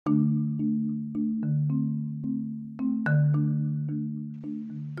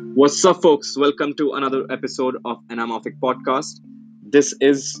What's up, folks? Welcome to another episode of Anamorphic Podcast. This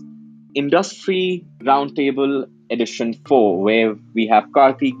is Industry Roundtable Edition 4, where we have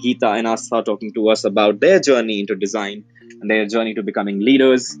Karthi, Geeta, and Astha talking to us about their journey into design and their journey to becoming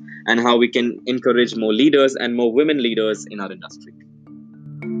leaders and how we can encourage more leaders and more women leaders in our industry.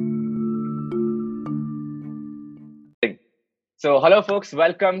 So, hello, folks.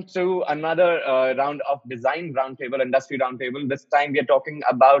 Welcome to another round of Design Roundtable, Industry Roundtable. This time we are talking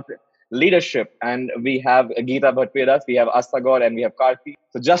about leadership, and we have Geeta Bhatt with us, we have Astagor, and we have Karthi.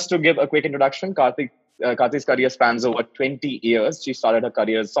 So, just to give a quick introduction, Karthi's career spans over 20 years. She started her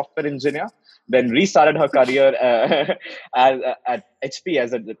career as a software engineer, then restarted her career at HP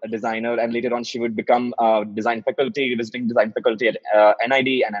as a designer, and later on she would become design faculty, visiting design faculty at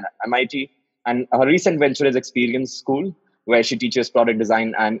NID and MIT. And her recent venture is Experience School, where she teaches product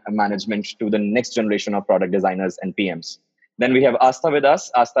design and management to the next generation of product designers and PMs. Then we have Astha with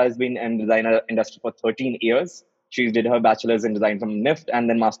us. Astha has been in designer industry for 13 years. She did her bachelor's in design from NIFT and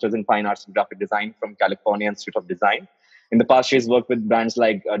then master's in fine arts and graphic design from California Institute of Design. In the past, she's worked with brands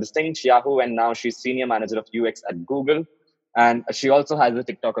like Distinct, Yahoo, and now she's senior manager of UX at Google. And she also has a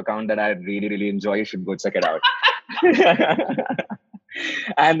TikTok account that I really, really enjoy. You should go check it out.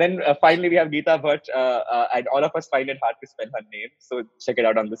 And then finally, we have Geeta Bhatt. And all of us find it hard to spell her name, so check it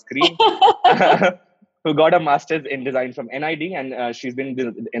out on the screen. Who got a master's in design from NID, and she's been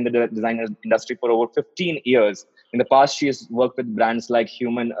in the design industry for over 15 years. In the past, she has worked with brands like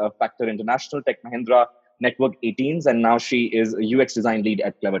Human Factor International, Tech Mahindra, Network 18s, and now she is a UX design lead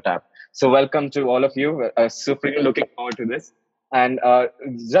at CleverTap. So welcome to all of you. Super looking forward to this. And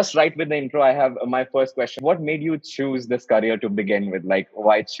just right with the intro, I have my first question. What made you choose this career to begin with? Like,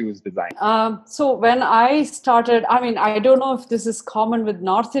 why choose design? So when I started, I don't know if this is common with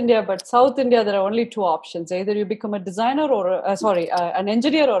North India, but South India, there are only two options. Either you become a designer or, an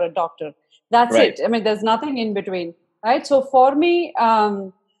engineer or a doctor. That's Right. it. There's nothing in between, right? So for me,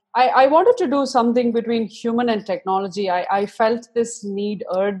 I wanted to do something between human and technology. I felt this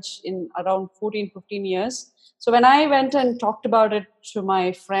urge in around 14, 15 years. So when I went and talked about it to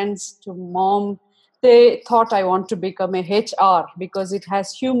my friends, to mom, they thought I want to become a HR because it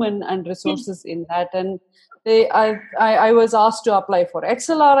has human and resources in that. And I was asked to apply for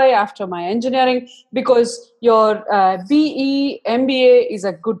XLRI after my engineering because your BE MBA is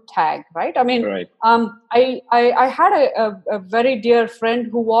a good tag, right? Right. I had a very dear friend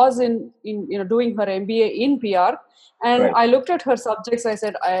who was in doing her MBA in PR, and Right. I looked at her subjects. I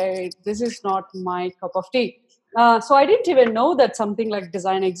said, this is not my cup of tea. So I didn't even know that something like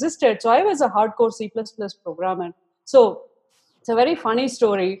design existed. So I was a hardcore C++ programmer. So it's a very funny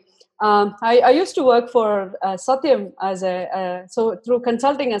story. I used to work for Satyam so through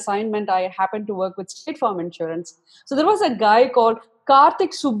consulting assignment, I happened to work with State Farm Insurance. So there was a guy called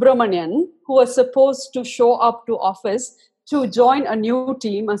Karthik Subramanian who was supposed to show up to office to join a new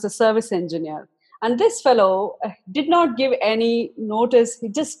team as a service engineer. And this fellow did not give any notice. He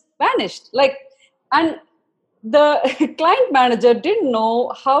just vanished. And the client manager didn't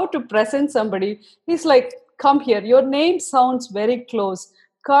know how to present somebody. He's like, come here, your name sounds very close.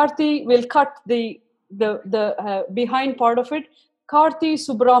 Karthi will cut the behind part of it. Karthi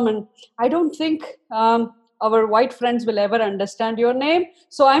Subraman. I don't think our white friends will ever understand your name,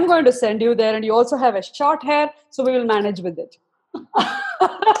 so I'm going to send you there, and you also have a short hair, so we will manage with it.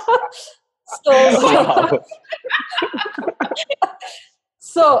 Wow.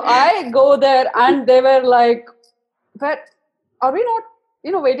 So I go there, and they were like, but are we not,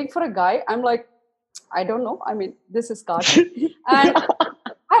 waiting for a guy? I'm like, I don't know. This is Karthi. And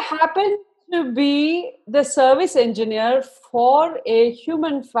I happen to be the service engineer for a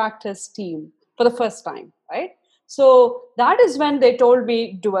human factors team for the first time, right? So that is when they told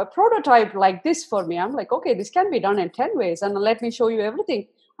me, do a prototype like this for me. I'm like, okay, this can be done in 10 ways, and let me show you everything.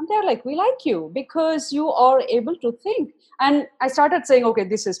 And they're like, we like you because you are able to think. And I started saying, okay,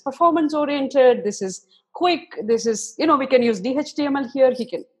 this is performance oriented, this is quick, this is, we can use DHTML here. He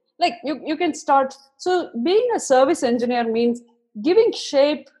can, you can start. So being a service engineer means giving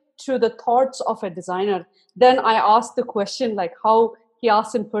shape to the thoughts of a designer. Then I asked the question, like how he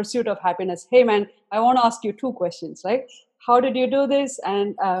asked in Pursuit of Happiness, hey man, I want to ask you two questions, right? How did you do this?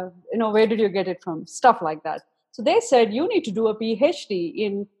 And, where did you get it from? Stuff like that. So they said, you need to do a PhD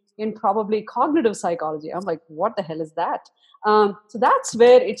in probably cognitive psychology. I'm like, what the hell is that? So that's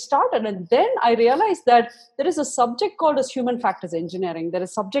where it started. And then I realized that there is a subject called as human factors engineering. There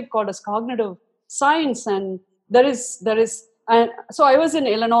is a subject called as cognitive science. And and so I was in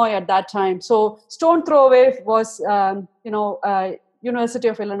Illinois at that time. So stone throw away was, University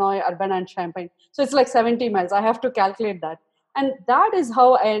of Illinois, Urbana-Champaign. So it's like 70 miles. I have to calculate that. And that is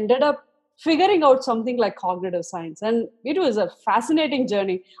how I ended up figuring out something like cognitive science. And it was a fascinating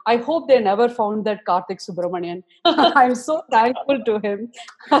journey. I hope they never found that Karthik Subramanian. I'm so thankful to him.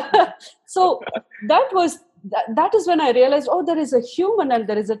 So that is when I realized, oh, there is a human and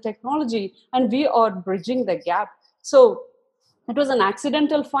there is a technology, and we are bridging the gap. So it was an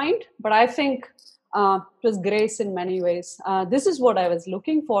accidental find, but I think it was grace in many ways. This is what I was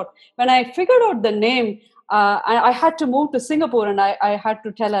looking for. When I figured out the name, I had to move to Singapore, and I had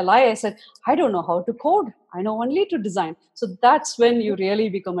to tell a lie. I said, I don't know how to code. I know only to design. So that's when you really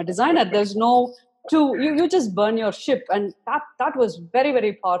become a designer. There's no you just burn your ship. And that was very,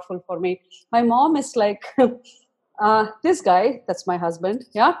 very powerful for me. My mom is like, this guy, that's my husband,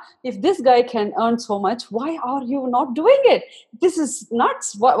 yeah, if this guy can earn so much, why are you not doing it? This is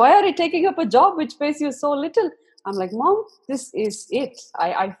nuts. Why are you taking up a job which pays you so little? I'm like, Mom, this is it.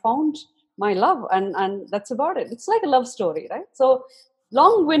 I found my love, and that's about it. It's like a love story, right? So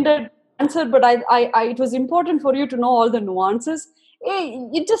long-winded answer, but it was important for you to know all the nuances.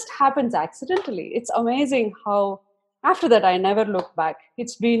 It just happens accidentally. It's amazing how after that I never looked back.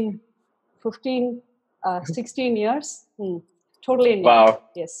 It's been 16 years. Totally in Wow.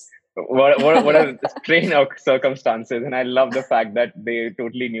 yes. What a strain of circumstances, and I love the fact that they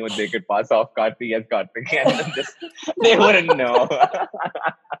totally knew they could pass off Karthi as Karthik, and just they wouldn't know.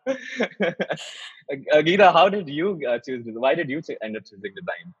 Geeta, how did you choose? Why did you end up choosing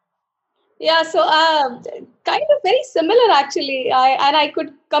design? Yeah, so kind of very similar actually. I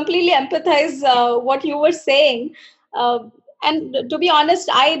could completely empathize what you were saying. And to be honest,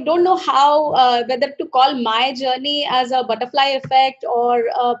 I don't know how whether to call my journey as a butterfly effect or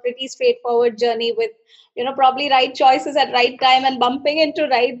a pretty straightforward journey with probably right choices at right time and bumping into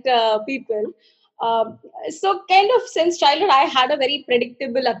right people. So kind of since childhood, I had a very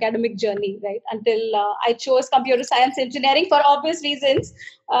predictable academic journey, right? Until I chose computer science engineering for obvious reasons.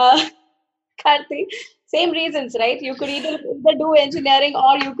 Karthi, same reasons, right? You could either do engineering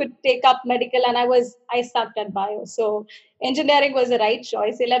or you could take up medical, and I sucked at bio. So engineering was the right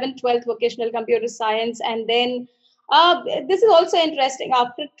choice. 11th, 12th vocational computer science, and then this is also interesting.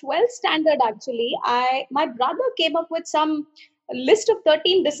 After 12th standard, actually, my brother came up with some list of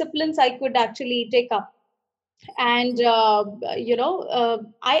 13 disciplines I could actually take up. And I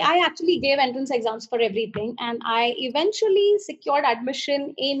actually gave entrance exams for everything, and I eventually secured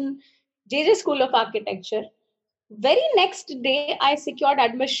admission in JJ School of Architecture. Very next day, I secured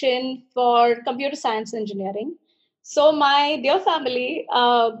admission for computer science engineering. So my dear family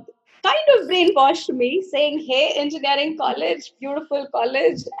kind of brainwashed me, saying, "Hey, engineering college, beautiful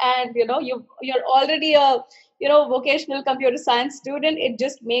college, and you're already a vocational computer science student. It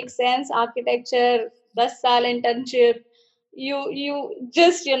just makes sense. Architecture, 10 saal internship. You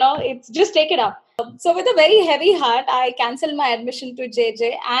just it's just take it up." So with a very heavy heart, I canceled my admission to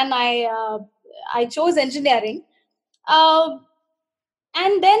JJ, and I chose engineering. Uh,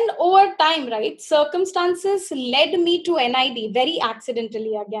 and then over time, right, circumstances led me to NID very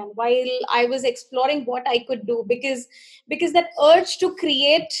accidentally again, while I was exploring what I could do, because that urge to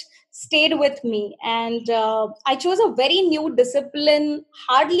create stayed with me. And I chose a very new discipline,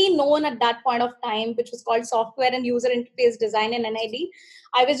 hardly known at that point of time, which was called software and user interface design in NID.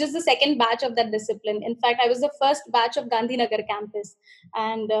 I was just the second batch of that discipline. In fact, I was the first batch of Gandhinagar campus,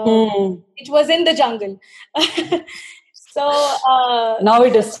 and it was in the jungle. So now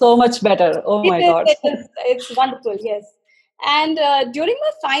it is so much better. Oh my God. It's wonderful, yes. And during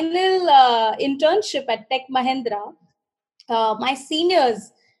my final internship at Tech Mahindra, my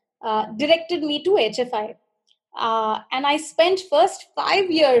seniors directed me to HFI. And I spent first 5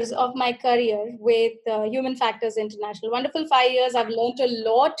 years of my career with Human Factors International. Wonderful 5 years. I've learned a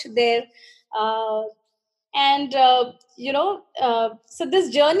lot there. And so this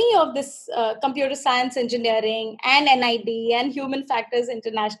journey of this computer science engineering and NID and Human Factors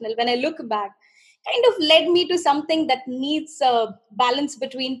International, when I look back, kind of led me to something that needs a balance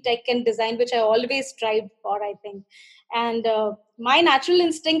between tech and design, which I always strived for, I think. And my natural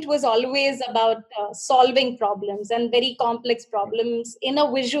instinct was always about solving problems, and very complex problems, in a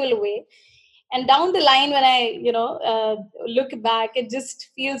visual way. And down the line, when I look back, it just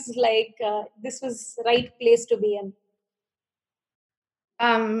feels like this was right place to be in.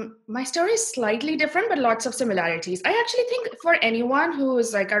 My story is slightly different, but lots of similarities. I actually think for anyone who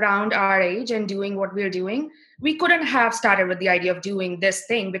is like around our age and doing what we're doing, we couldn't have started with the idea of doing this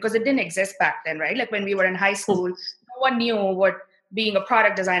thing because it didn't exist back then, right? Like when we were in high school, no one knew what being a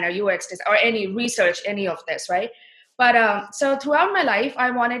product designer, UX or any research, any of this, right? But so throughout my life,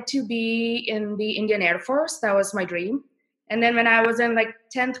 I wanted to be in the Indian Air Force. That was my dream. And then when I was in like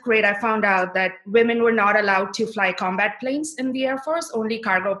 10th grade, I found out that women were not allowed to fly combat planes in the Air Force, only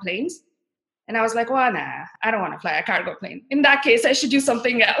cargo planes. And I was like, well, nah, I don't want to fly a cargo plane. In that case, I should do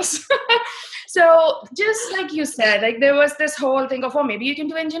something else. So just like you said, like there was this whole thing of, oh, maybe you can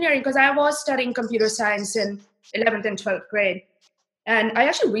do engineering, because I was studying computer science in 11th and 12th grade. And I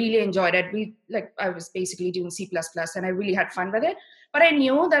actually really enjoyed it. I was basically doing C++ and I really had fun with it. But I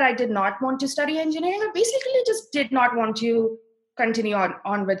knew that I did not want to study engineering. I basically just did not want to continue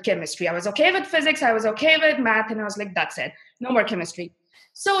on with chemistry. I was okay with physics. I was okay with math. And I was like, that's it. No more chemistry.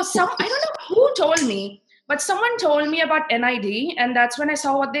 So I don't know who told me, but someone told me about NID. And that's when I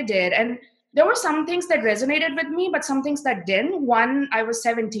saw what they did. And there were some things that resonated with me, but some things that didn't. One, I was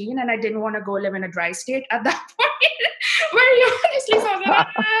 17 and I didn't want to go live in a dry state at that point, where you honestly thought,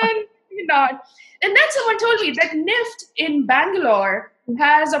 not. And then someone told me that NIFT in Bangalore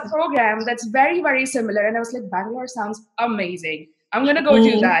has a program that's very, very similar. And I was like, Bangalore sounds amazing. I'm going to go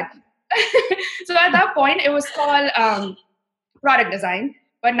do that. So at that point, it was called product design,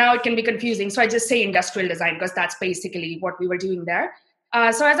 but now it can be confusing. So I just say industrial design because that's basically what we were doing there.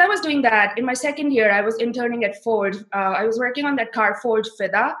 So as I was doing that, in my second year, I was interning at Ford. I was working on that car, Ford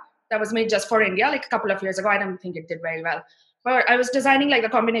Fida, that was made just for India, like a couple of years ago. I don't think it did very well. But I was designing like the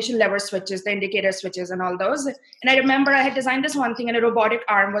combination lever switches, the indicator switches and all those. And I remember I had designed this one thing and a robotic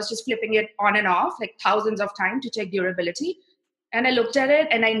arm was just flipping it on and off like thousands of times to check durability. And I looked at it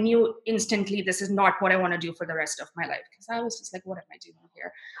and I knew instantly this is not what I want to do for the rest of my life. Because I was just like, what am I doing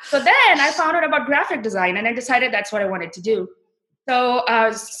here? So then I found out about graphic design and I decided that's what I wanted to do. So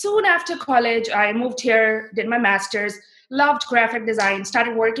soon after college, I moved here, did my master's, loved graphic design,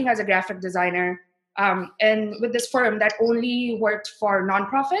 started working as a graphic designer. And with this firm that only worked for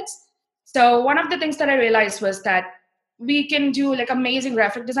nonprofits. So one of the things that I realized was that we can do like amazing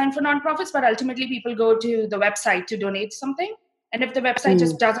graphic design for nonprofits, but ultimately people go to the website to donate something. And if the website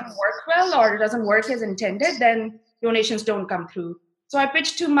just doesn't work well or doesn't work as intended, then donations don't come through. So I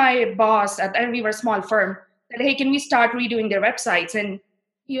pitched to my boss, and we were a small firm, that, hey, can we start redoing their websites? And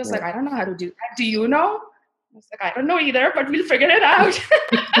he was like, I don't know how to do that. Do you know? I was like, I don't know either, but we'll figure it out.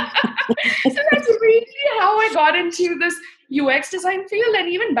 So that's really how I got into this UX design field. And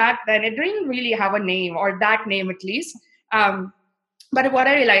even back then, it didn't really have a name, or that name at least. But what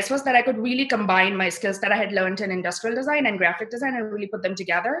I realized was that I could really combine my skills that I had learned in industrial design and graphic design and really put them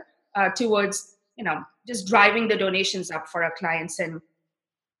together towards, just driving the donations up for our clients. And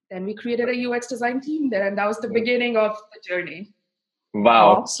then we created a UX design team there. And that was the beginning of the journey.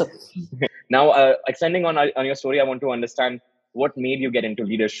 Wow. Awesome. Now, extending on your story, I want to understand what made you get into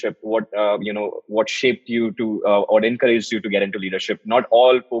leadership. What shaped you to or encouraged you to get into leadership. Not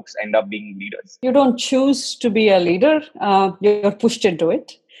all folks end up being leaders. You don't choose to be a leader. You're pushed into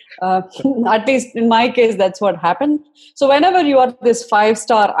it. At least in my case, that's what happened. So whenever you are this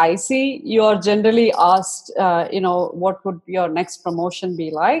 5-star IC, you are generally asked, what would your next promotion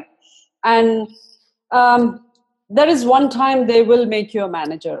be like? And there is one time they will make you a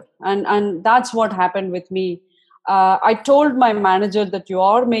manager. And that's what happened with me. I told my manager that you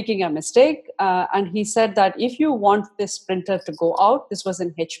are making a mistake. And he said that if you want this printer to go out, this was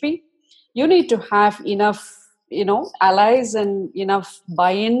in HP, you need to have enough, allies and enough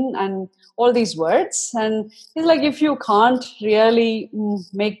buy-in and all these words. And he's like, if you can't really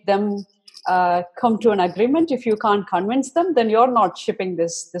make them come to an agreement, if you can't convince them, then you're not shipping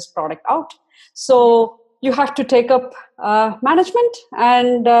this product out. So you have to take up management,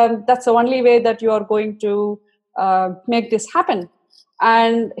 and that's the only way that you are going to make this happen.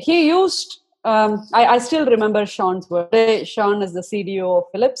 And he used, I still remember Sean's birthday. Sean is the CDO of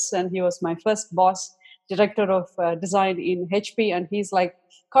Philips, and he was my first boss, director of design in HP. And he's like,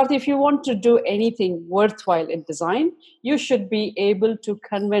 Karthi, if you want to do anything worthwhile in design, you should be able to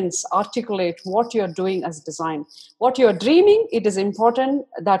articulate what you're doing as design. What you're dreaming, it is important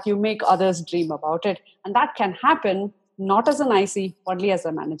that you make others dream about it. And that can happen not as an IC, only as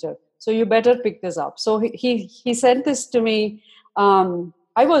a manager. So you better pick this up. So he sent this to me.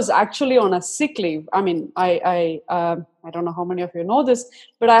 I was actually on a sick leave. I mean, I don't know how many of you know this,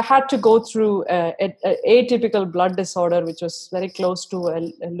 but I had to go through a atypical blood disorder, which was very close to a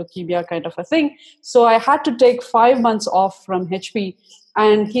leukemia kind of a thing. So I had to take 5 months off from HP.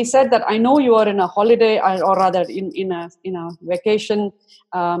 And he said that, I know you are in a holiday, or rather in a vacation.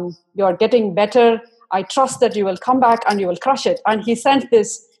 You are getting better. I trust that you will come back and you will crush it. And he sent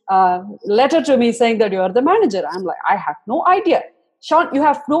this letter to me saying that you are the manager. I'm like, I have no idea. Sean, you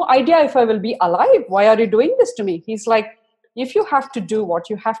have no idea if I will be alive. Why are you doing this to me? He's like, if you have to do what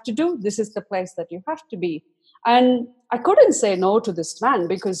you have to do, this is the place that you have to be. And I couldn't say no to this man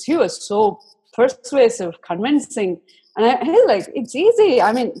because he was so persuasive, convincing. And he's like, it's easy.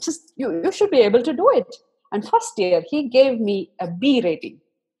 I mean, just you should be able to do it. And first year, he gave me a B rating.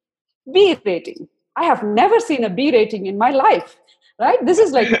 B rating. I have never seen a B rating in my life, right? This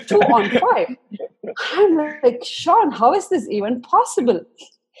is like 2 on 5. I'm like, Sean, how is this even possible?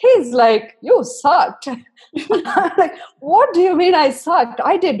 He's like, you sucked. I'm like, what do you mean I sucked?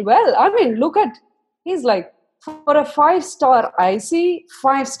 I did well. I mean, look at, he's like, for a 5-star IC,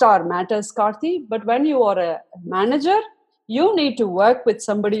 5-star matters, Karthi. But when you are a manager, you need to work with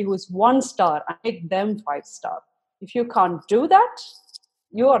somebody who's 1-star and make them 5-star. If you can't do that,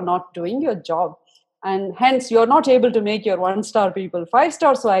 you are not doing your job. And hence, you're not able to make your 1-star people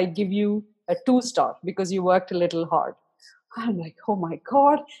 5-star. So I give you a 2-star because you worked a little hard. I'm like, oh my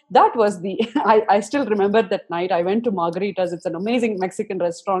God, that was the, I still remember that night. I went to Margaritas. It's an amazing Mexican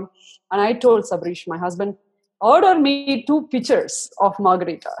restaurant. And I told Sabrish, my husband, order me 2 pitchers of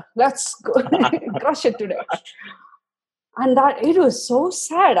margarita. Let's go crush it today. And that, it was so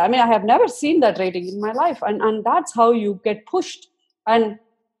sad. I mean, I have never seen that rating in my life. And that's how you get pushed. And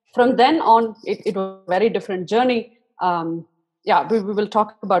from then on, it was a very different journey. We will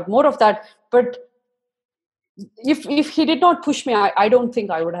talk about more of that. But if he did not push me, I don't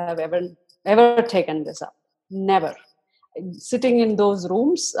think I would have ever taken this up. Never. Sitting in those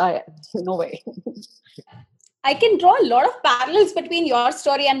rooms, no way. I can draw a lot of parallels between your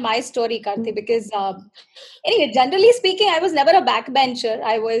story and my story, Karthi, because anyway, generally speaking, I was never a backbencher.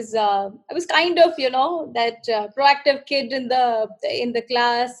 I was kind of, that proactive kid in the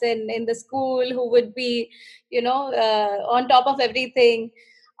class and in the school who would be, on top of everything.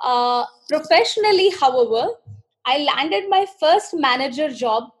 Professionally, however, I landed my first manager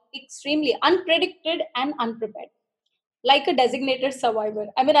job extremely unpredicted and unprepared, like a designated survivor.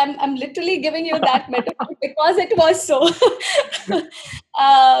 I mean, I'm literally giving you that metaphor because it was so.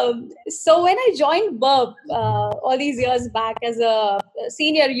 So when I joined Burp all these years back as a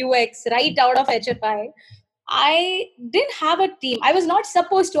senior UX right out of HFI, I didn't have a team. I was not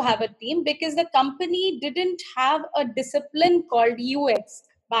supposed to have a team because the company didn't have a discipline called UX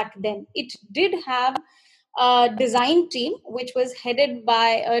back then. It did have a design team, which was headed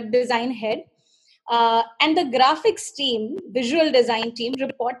by a design head. And the graphics team, visual design team,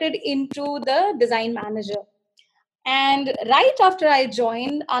 reported into the design manager. And right after I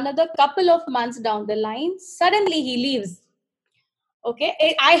joined, another couple of months down the line, suddenly he leaves.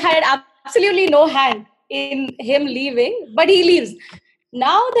 Okay, I had absolutely no hand in him leaving, but he leaves.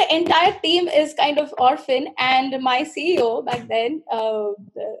 Now the entire team is kind of orphan, and my CEO back then,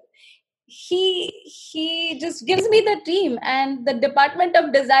 he just gives me the team, and the department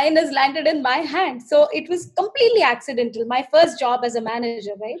of design is landed in my hand. So it was completely accidental. My first job as a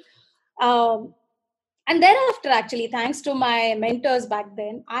manager, right? And thereafter, actually, thanks to my mentors back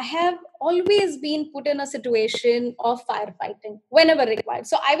then, I have always been put in a situation of firefighting whenever required.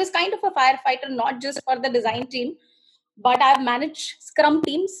 So I was kind of a firefighter, not just for the design team, but I've managed scrum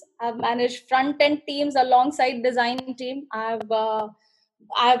teams. I've managed front-end teams alongside design team. I've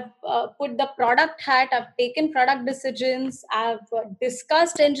put the product hat. I've taken product decisions. I've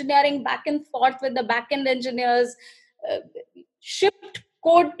discussed engineering back and forth with the back-end engineers, shipped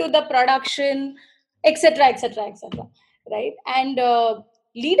code to the production, etc., etc., etc. Right? And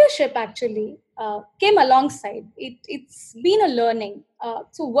leadership actually came alongside. It's been a learning.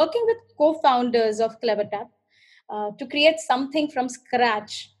 So working with co-founders of CleverTap to create something from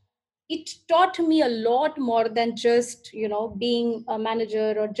scratch, it taught me a lot more than just being a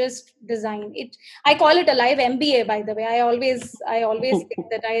manager or just design. I call it a live MBA, by the way. I always think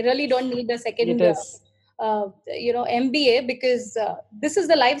that I really don't need a second MBA, because this is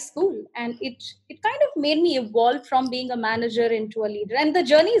the live school, and it kind of made me evolve from being a manager into a leader. And the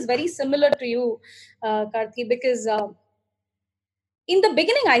journey is very similar to you, Karthi, because in the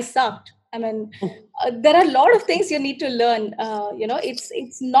beginning I sucked. I mean, there are a lot of things you need to learn.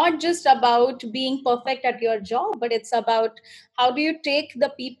 It's not just about being perfect at your job, but it's about how do you take the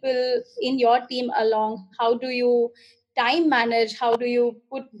people in your team along? How do you time manage? How do you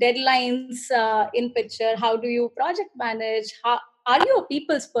put deadlines in picture? How do you project manage? Are you a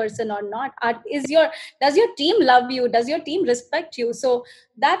people's person or not? Does your team love you? Does your team respect you? So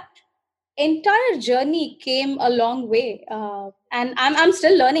that entire journey came a long way, and I'm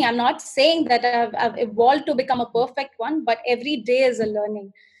still learning. I'm not saying that I've evolved to become a perfect one, but every day is a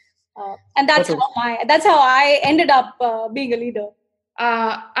learning, and that's how I ended up being a leader.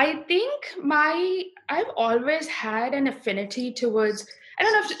 I think I've always had an affinity towards, I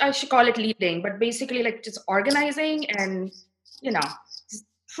don't know if I should call it leading, but basically like just organizing and just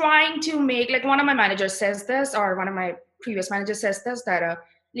trying to make, like, one of my managers says this, or one of my previous managers says this, that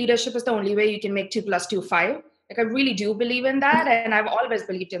leadership is the only way you can make 2 + 2 5. Like I really do believe in that, and I've always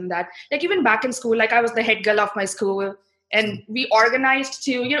believed in that. Like even back in school, like I was the head girl of my school, and we organized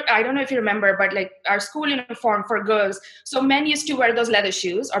to, I don't know if you remember, but like our school uniform for girls. So men used to wear those leather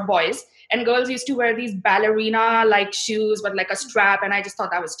shoes, or boys, and girls used to wear these ballerina-like shoes with like a strap, and I just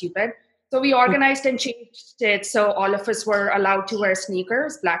thought that was stupid. So we organized and changed it so all of us were allowed to wear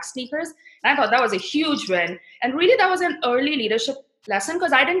sneakers, black sneakers. And I thought that was a huge win. And really, that was an early leadership lesson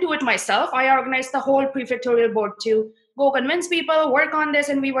because I didn't do it myself. I organized the whole prefectorial board to go convince people, work on this,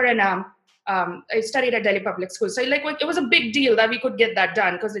 and we were in I studied at Delhi Public School. So like it was a big deal that we could get that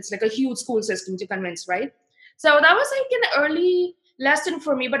done because it's like a huge school system to convince, right? So that was like an early lesson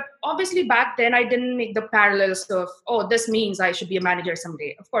for me. But obviously back then I didn't make the parallels of, oh, this means I should be a manager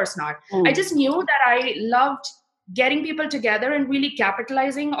someday. Of course not. I just knew that I loved getting people together and really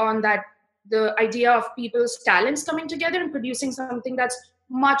capitalizing on that, the idea of people's talents coming together and producing something that's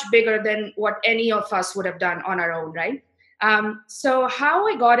much bigger than what any of us would have done on our own, right? So how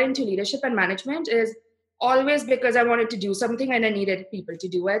I got into leadership and management is always because I wanted to do something and I needed people to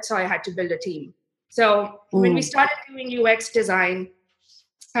do it. So I had to build a team. So when we started doing UX design,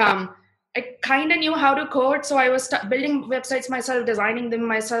 I kind of knew how to code. So I was building websites myself, designing them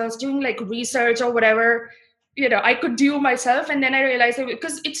myself, doing like research or whatever, I could do myself. And then I realized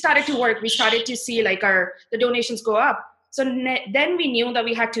because it started to work, we started to see like the donations go up. So then we knew that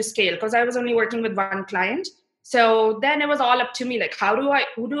we had to scale because I was only working with one client. So then it was all up to me, like,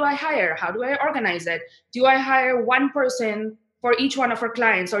 who do I hire? How do I organize it? Do I hire one person for each one of our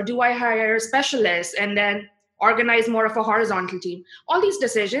clients, or do I hire specialists and then organize more of a horizontal team? All these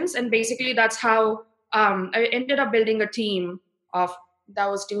decisions. And basically that's how I ended up building a team that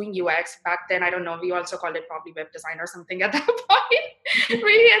was doing UX back then. I don't know. We also called it probably web design or something at that point,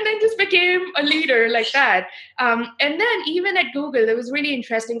 really. And then just became a leader like that. And then even at Google, it was really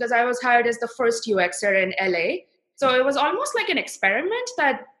interesting because I was hired as the first UXer in LA. So it was almost like an experiment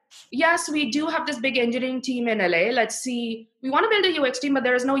that, yes, we do have this big engineering team in LA. Let's see, we want to build a UX team, but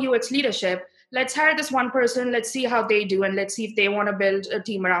there is no UX leadership. Let's hire this one person. Let's see how they do. And let's see if they want to build a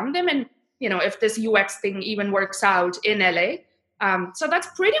team around them. And, if this UX thing even works out in LA. So that's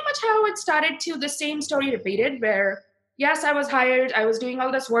pretty much how it started, to the same story repeated where, yes, I was hired. I was doing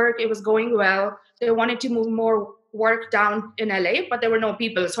all this work. It was going well. They wanted to move more work down in LA, but there were no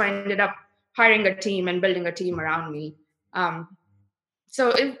people. So I ended up hiring a team and building a team around me. So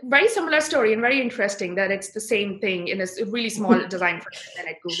it's very similar story and very interesting that it's the same thing in a really small design firm than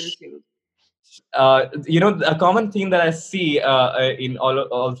at Google too. A common theme that I see in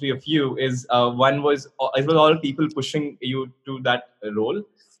all three of you is it was all people pushing you to that role,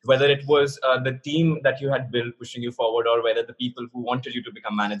 whether it was the team that you had built pushing you forward, or whether the people who wanted you to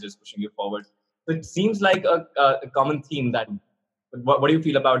become managers pushing you forward. So it seems like a common theme. That what do you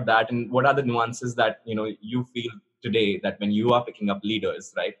feel about that, and what are the nuances that you feel today that when you are picking up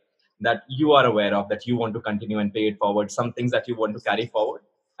leaders, right, that you are aware of, that you want to continue and pay it forward, some things that you want to carry forward,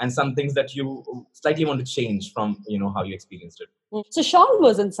 and some things that you slightly want to change from, how you experienced it? So Sean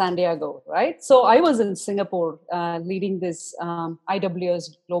was in San Diego, right? So I was in Singapore leading this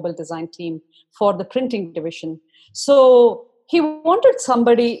IWS global design team for the printing division. So he wanted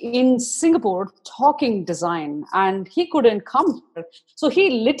somebody in Singapore talking design, and he couldn't come here. So he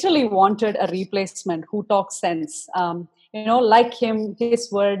literally wanted a replacement who talks sense, like him,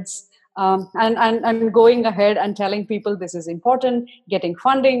 his words. And going ahead and telling people this is important, getting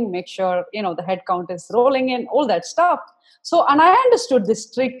funding, make sure, the headcount is rolling in, all that stuff. So, and I understood this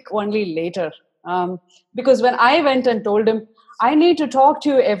trick only later, because when I went and told him, I need to talk to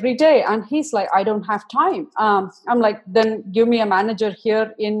you every day. And he's like, I don't have time. I'm like, then give me a manager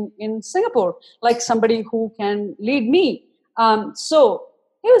here in Singapore, like somebody who can lead me. So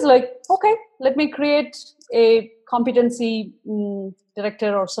he was like, okay, let me create a competency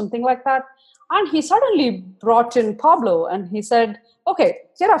director or something like that. And he suddenly brought in Pablo, and he said, okay,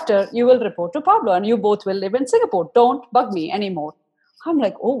 hereafter you will report to Pablo and you both will live in Singapore. Don't bug me anymore. I'm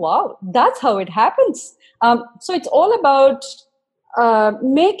like, oh, wow, that's how it happens. So it's all about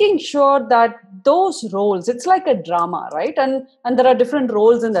making sure that those roles, it's like a drama, right? And there are different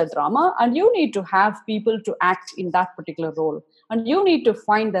roles in that drama, and you need to have people to act in that particular role. And you need to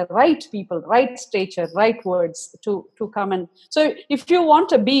find the right people, right stature, right words to come in. So if you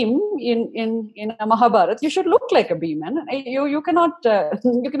want a beam in a Mahabharata, you should look like a beam, and you cannot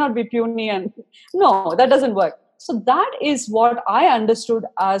be puny, and no, that doesn't work. So that is what I understood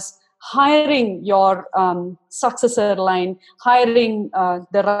as hiring your successor line, hiring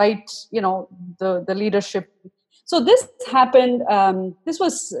the right, the leadership. So this happened. This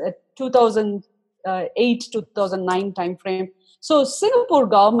was 2008, 2009 timeframe. So Singapore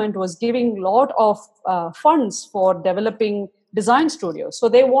government was giving a lot of funds for developing design studios. So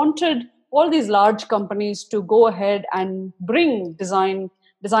they wanted all these large companies to go ahead and bring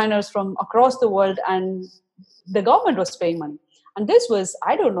designers from across the world, and the government was paying money. And this was,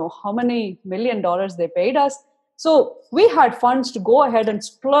 I don't know how many $1 million they paid us. So we had funds to go ahead and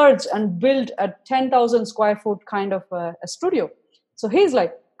splurge and build a 10,000 square foot kind of a studio. So he's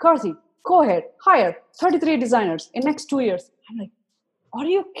like, Karthi, go ahead, hire 33 designers in next 2 years. I'm like, are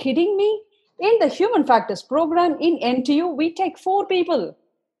you kidding me? In the Human Factors program in NTU, we take 4 people.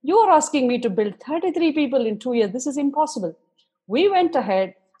 You are asking me to build 33 people in 2 years. This is impossible. We went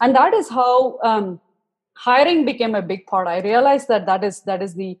ahead, and that is how hiring became a big part. I realized that is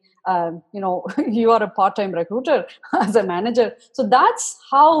the you are a part-time recruiter as a manager. So that's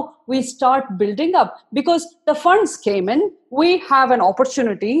how we start building up, because the funds came in, we have an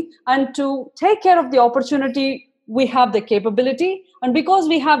opportunity, and to take care of the opportunity, we have the capability, and because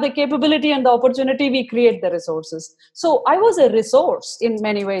we have the capability and the opportunity, we create the resources. So I was a resource in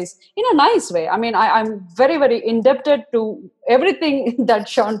many ways, in a nice way. I mean, I'm very, very indebted to everything that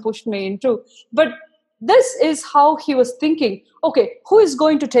Sean pushed me into. But this is how he was thinking. Okay, who is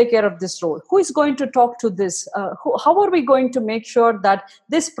going to take care of this role? Who is going to talk to this? How are we going to make sure that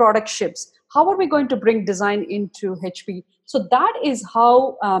this product ships? How are we going to bring design into HP? So that is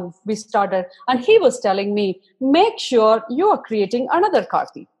how we started. And he was telling me, make sure you are creating another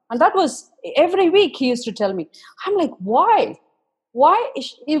Karthi. And that was every week he used to tell me. I'm like, why? Why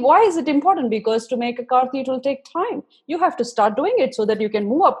is it important? Because to make a Karthi, it will take time. You have to start doing it so that you can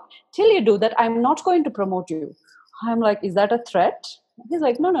move up. Till you do that, I'm not going to promote you. I'm like, is that a threat? He's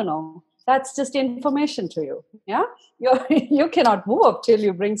like, no. That's just information to you. Yeah, you cannot move up till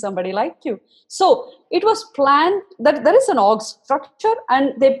you bring somebody like you. So it was planned that there is an org structure,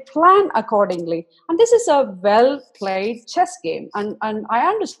 and they plan accordingly. And this is a well-played chess game. And I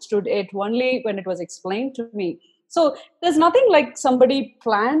understood it only when it was explained to me. So there's nothing like somebody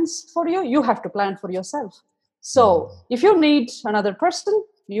plans for you. You have to plan for yourself. So if you need another person,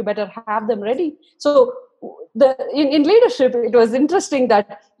 you better have them ready. So in leadership, it was interesting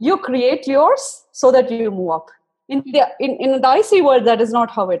that you create yours so that you move up. In the IC world, that is not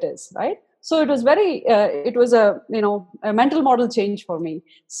how it is, right? So it was a mental model change for me.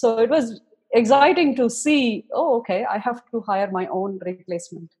 So it was exciting to see, oh, okay, I have to hire my own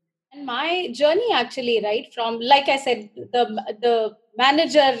replacement. And my journey actually, right, from, like I said, the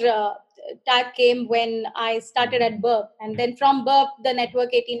manager tag came when I started at Burp. And then from Burp, the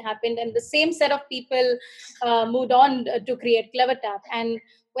Network 18 happened, and the same set of people moved on to create CleverTap. And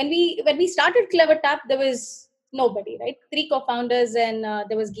when we started CleverTap, there was nobody, right? 3 co-founders, and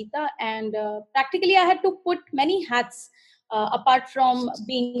there was Geeta. And practically I had to put many hats apart from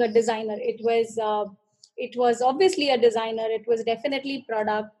being a designer. It was obviously a designer. It was definitely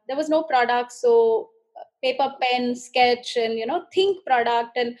product. There was no product. So paper, pen, sketch, and, think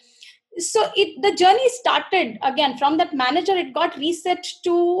product. And so the journey started again from that manager. It got reset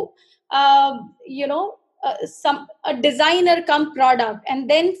to, a designer come product. And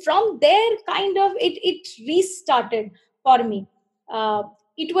then from there, kind of, it restarted for me.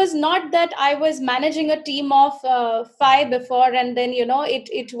 It was not that I was managing a team of 5 before, and then,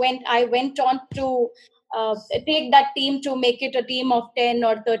 I went on to take that team to make it a team of 10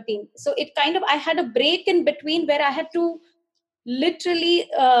 or 13. So it kind of, I had a break in between where I had to literally,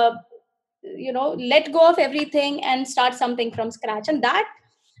 let go of everything and start something from scratch. And that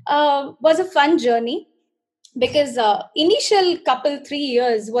was a fun journey, because initial couple 3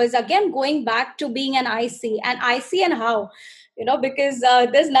 years was again going back to being an IC and how, because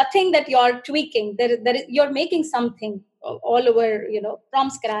there's nothing that you're tweaking. You're making something all over, from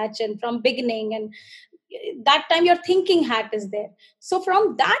scratch and from beginning. And that time your thinking hat is there. So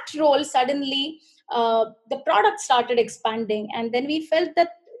from that role, suddenly the product started expanding, and then we felt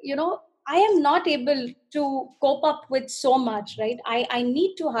that, I am not able to cope up with so much, right? I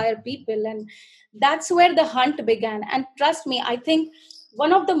need to hire people. And that's where the hunt began. And trust me, I think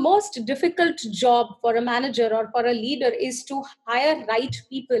one of the most difficult job for a manager or for a leader is to hire right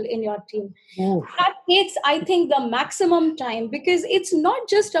people in your team. Oof. That takes, I think, the maximum time, because it's not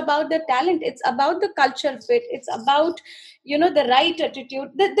just about the talent. It's about the culture fit. It's about, the right attitude.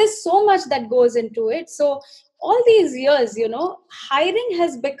 There's so much that goes into it. So all these years, hiring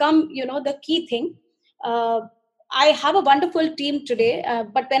has become, the key thing. I have a wonderful team today,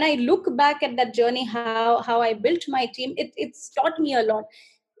 but when I look back at that journey, how I built my team, it's taught me a lot.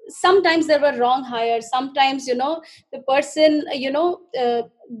 Sometimes there were wrong hires. Sometimes, the person,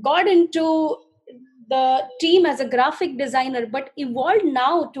 got into the team as a graphic designer, but evolved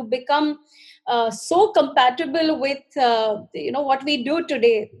now to become so compatible with what we do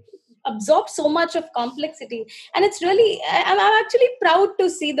today, absorb so much of complexity. And it's really, I'm actually proud to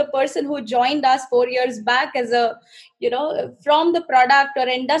see the person who joined us 4 years back as a from the product or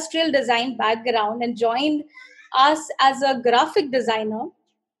industrial design background and joined us as a graphic designer,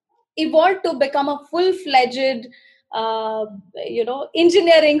 evolved to become a full-fledged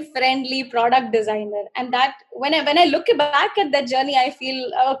engineering friendly product designer. And that when I look back at that journey, I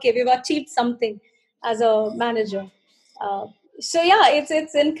feel okay, we've achieved something as a manager. uh, so yeah,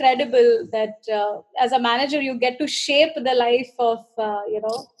 it's incredible that as a manager you get to shape the life of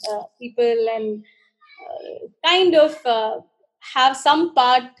people, and kind of have some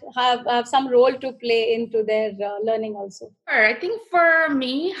part, have some role to play into their learning also. Sure. I think for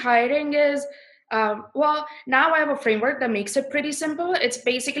me, hiring is, well, now I have a framework that makes it pretty simple. It's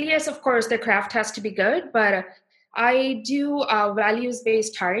basically, yes, of course, the craft has to be good, but I do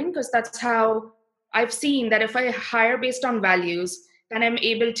values-based hiring because that's how I've seen that if I hire based on values, then I'm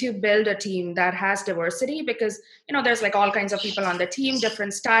able to build a team that has diversity because, there's like all kinds of people on the team,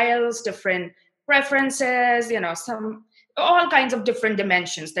 different styles, different preferences, all kinds of different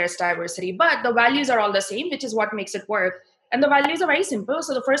dimensions. There's diversity, but the values are all the same, which is what makes it work. And the values are very simple.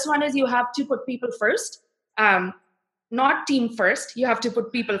 So the first one is you have to put people first, not team first. You have to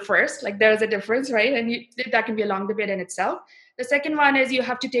put people first. Like there's a difference, right? And that can be a long debate in itself. The second one is you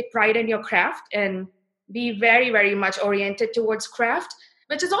have to take pride in your craft and be very, very much oriented towards craft,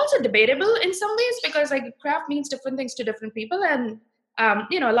 which is also debatable in some ways because like craft means different things to different people. And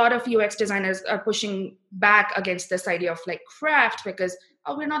a lot of UX designers are pushing back against this idea of like craft because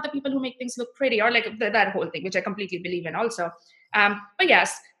we're not the people who make things look pretty, or like that whole thing, which I completely believe in also. But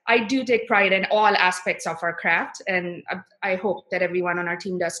yes, I do take pride in all aspects of our craft, and I hope that everyone on our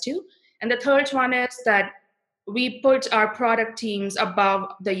team does too. And the third one is that we put our product teams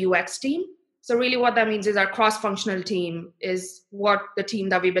above the UX team. So really what that means is our cross-functional team is what the team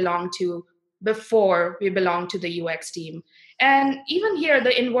that we belong to before we belong to the UX team. And even here,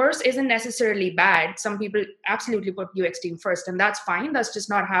 the inverse isn't necessarily bad. Some people absolutely put UX team first, and that's fine. That's just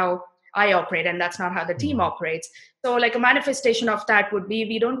not how I operate, and that's not how the team operates. So like a manifestation of that would be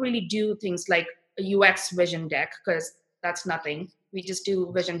we don't really do things like a UX vision deck because that's nothing. We just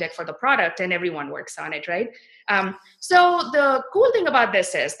do vision deck for the product and everyone works on it, right? So the cool thing about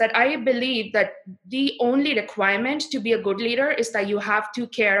this is that I believe that the only requirement to be a good leader is that you have to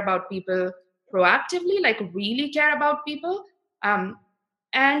care about people proactively, like really care about people.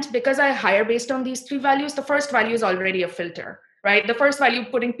 And because I hire based on these three values, the first value is already a filter, right? The first value,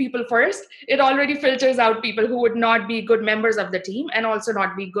 putting people first, it already filters out people who would not be good members of the team and also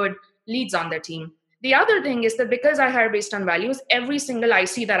not be good leads on the team. The other thing is that because I hire based on values, every single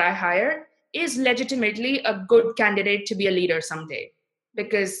IC that I hire is legitimately a good candidate to be a leader someday.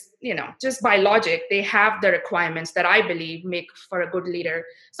 Because, just by logic, they have the requirements that I believe make for a good leader.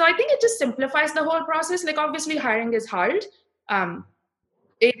 So I think it just simplifies the whole process. Like obviously hiring is hard.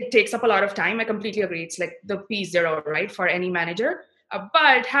 It takes up a lot of time. I completely agree. It's like the P0, right, for any manager.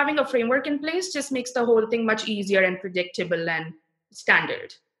 But having a framework in place just makes the whole thing much easier and predictable and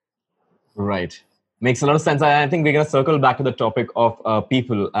standard. Right. Makes a lot of sense. I think we're going to circle back to the topic of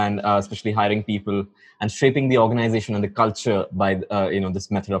people and especially hiring people and shaping the organization and the culture by this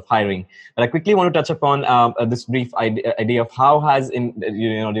method of hiring. But I quickly want to touch upon this brief idea of how has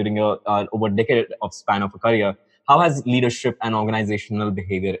during your over a decade of span of a career, how has leadership and organizational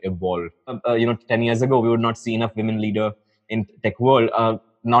behavior evolved? 10 years ago, we would not see enough women leader in tech world.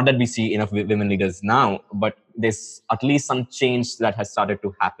 Not that we see enough women leaders now, but there's at least some change that has started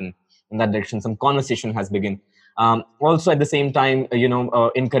to happen in that direction. Some conversation has begun. Also, at the same time,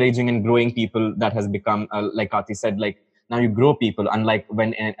 encouraging and growing people, that has become, like Aarti said, like now you grow people. Unlike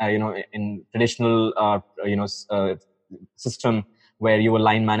when in traditional system where you were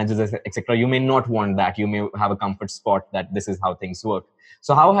line managers, etc., you may not want that. You may have a comfort spot that this is how things work.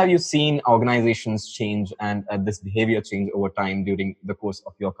 So, how have you seen organizations change and this behavior change over time during the course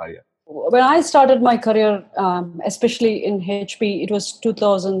of your career? When I started my career, especially in HP, it was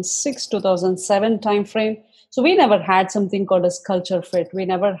 2006, 2007 timeframe. So we never had something called as culture fit. We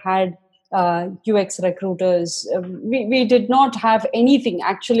never had UX recruiters. We did not have anything.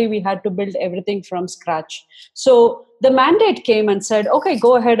 Actually, we had to build everything from scratch. So the mandate came and said, okay,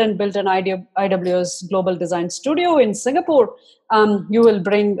 go ahead and build an AWS Global Design Studio in Singapore. You will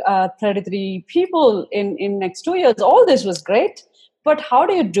bring 33 people in next 2 years. All this was great. But how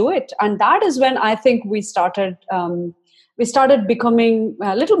do you do it? And that is when I think we started becoming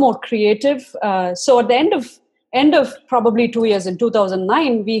a little more creative. So at the end of probably 2 years in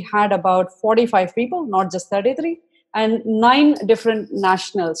 2009, we had about 45 people, not just 33. and 9 different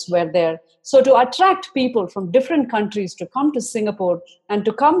nationals were there. So to attract people from different countries to come to Singapore and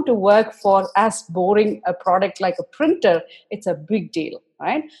to come to work for as boring a product like a printer, it's a big deal,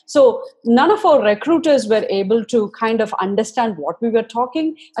 right? So none of our recruiters were able to kind of understand what we were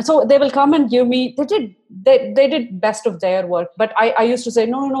talking. And so they will come and give me, they did best of their work. But I used to say,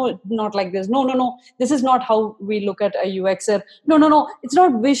 no, not like this. No, this is not how we look at a UXer. No, it's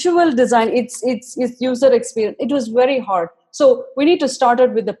not visual design. It's user experience. It was very hard. So we need to start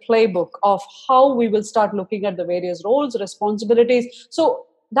it with the playbook of how we will start looking at the various roles, responsibilities. So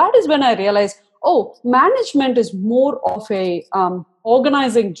that is when I realized, oh, management is more of a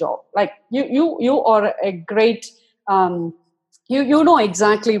organizing job. Like you are a great, you know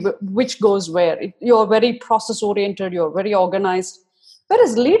exactly which goes where. You're very process oriented. You're very organized.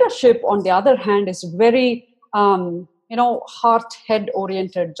 Whereas leadership, on the other hand, is very heart head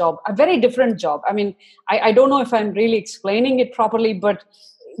oriented job, a very different job. I mean, I don't know if I'm really explaining it properly, but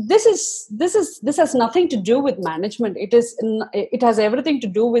this has nothing to do with management. It has everything to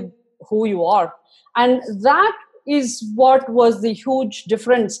do with who you are, and that is what was the huge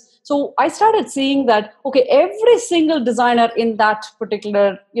difference. So I started seeing that, okay, every single designer in that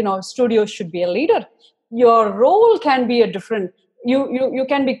particular studio should be a leader. Your role can be a different, you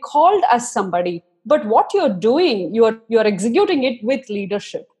can be called as somebody, but what you're doing, you're executing it with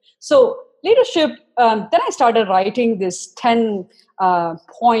leadership. So leadership, then I started writing this 10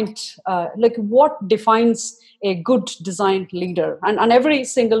 point, like what defines a good design leader. And every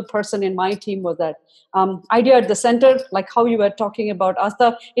single person in my team was that. Idea at the center, like how you were talking about,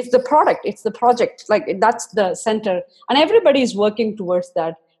 Asta, it's the product, it's the project, like that's the center. And everybody is working towards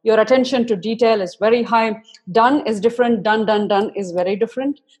that. Your attention to detail is very high. Done is different. Done is very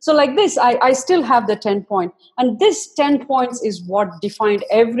different. So like this, I still have the 10 point. And this 10 points is what defined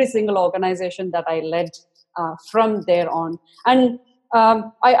every single organization that I led from there on. And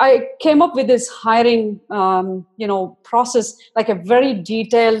I came up with this hiring, process, like a very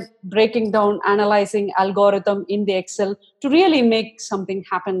detailed breaking down, analyzing algorithm in the Excel to really make something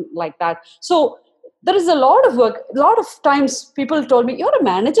happen like that. So there is a lot of work. A lot of times people told me, you're a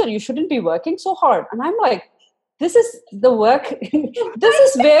manager, you shouldn't be working so hard. And I'm like, this is the work. This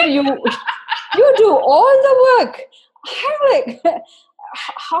is where you do all the work. I'm like,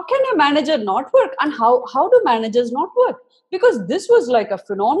 how can a manager not work? And how do managers not work? Because this was like a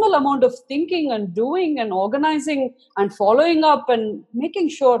phenomenal amount of thinking and doing and organizing and following up and making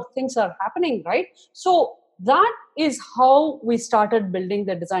sure things are happening, right? So that is how we started building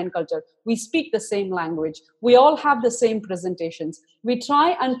the design culture. We speak the same language. We all have the same presentations. We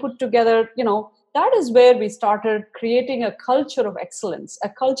try and put together, that is where we started creating a culture of excellence, a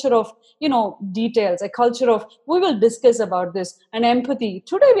culture of, details, a culture of, we will discuss about this, and empathy.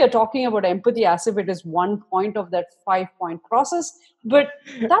 Today we are talking about empathy as if it is one point of that 5-point process, but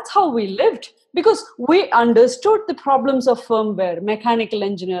that's how we lived. Because we understood the problems of firmware, mechanical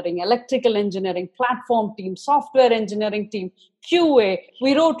engineering, electrical engineering, platform team, software engineering team, QA.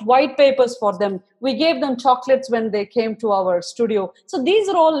 We wrote white papers for them. We gave them chocolates when they came to our studio. So these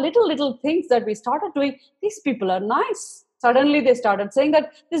are all little things that we started doing. These people are nice. Suddenly they started saying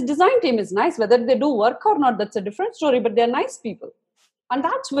that this design team is nice. Whether they do work or not, that's a different story, but they're nice people. And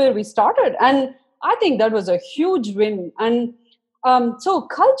that's where we started. And I think that was a huge win. And so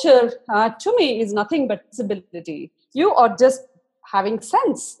culture to me is nothing but visibility. You are just having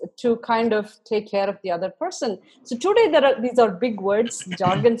sense to kind of take care of the other person. So today these are big words,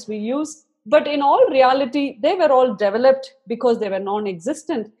 jargons we use, but in all reality, they were all developed because they were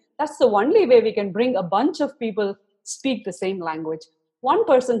non-existent. That's the only way we can bring a bunch of people speak the same language. One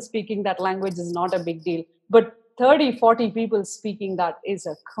person speaking that language is not a big deal, but 30, 40 people speaking that is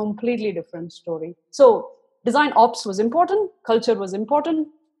a completely different story. So design ops was important, culture was important,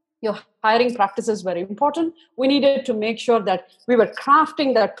 your hiring practices were important. We needed to make sure that we were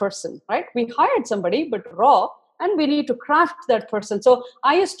crafting that person, right? We hired somebody, but raw, and we need to craft that person. So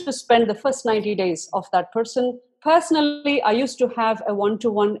I used to spend the first 90 days of that person. Personally, I used to have a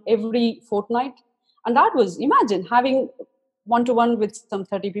one-to-one every fortnight. And that was, imagine having one-to-one with some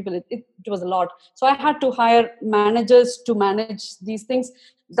 30 people, it was a lot. So I had to hire managers to manage these things.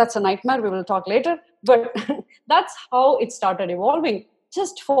 That's a nightmare. We will talk later. But that's how it started evolving,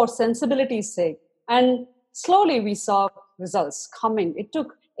 just for sensibility's sake. And slowly we saw results coming. It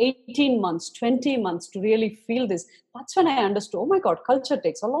took 18 months, 20 months to really feel this. That's when I understood, oh my God, culture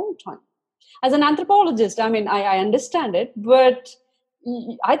takes a long time. As an anthropologist, I mean, I understand it, but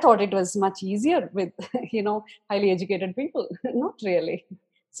I thought it was much easier with, highly educated people. Not really.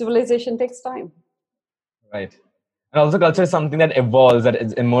 Civilization takes time. Right. And also culture is something that evolves,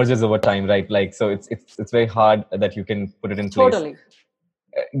 that emerges over time, right? Like, so it's very hard that you can put it in place. Totally.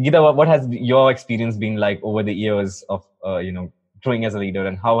 Geeta, what has your experience been like over the years of growing as a leader,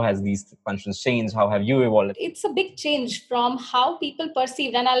 and how has these functions changed? How have you evolved? It's a big change from how people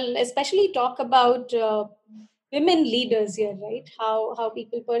perceived, and I'll especially talk about women leaders here, right? How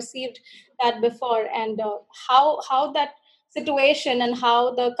people perceived that before, and how that situation and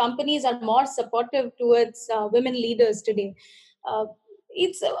how the companies are more supportive towards women leaders today. Uh,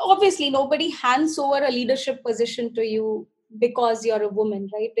 it's obviously nobody hands over a leadership position to you because you're a woman,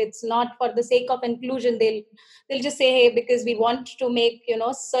 right? It's not for the sake of inclusion. They'll just say, hey, because we want to make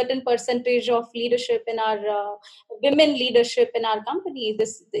certain percentage of leadership in our women leadership in our company,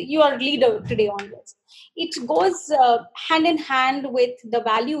 this you are leader today onwards. It goes hand in hand with the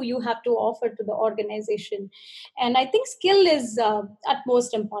value you have to offer to the organization, and I think skill is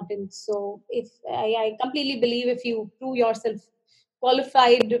utmost important. So if I completely believe if you prove yourself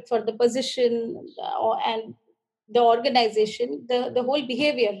qualified for the position and the organization, the whole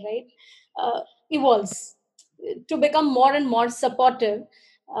behavior, right, evolves to become more and more supportive.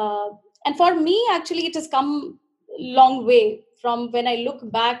 Uh, and for me, actually, it has come long way from when I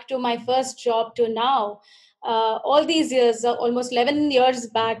look back to my first job to now. All these years, almost 11 years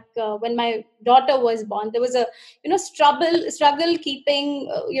back, when my daughter was born, there was a struggle keeping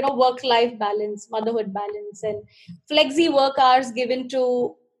work life balance, motherhood balance, and flexi work hours given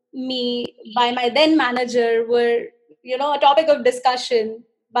to me by my then manager were a topic of discussion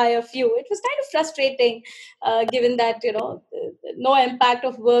by a few. It was kind of frustrating, given that no impact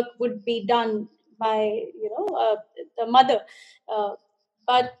of work would be done by the mother. Uh,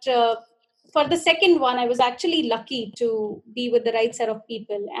 but for the second one, I was actually lucky to be with the right set of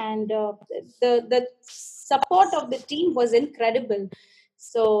people, and the support of the team was incredible.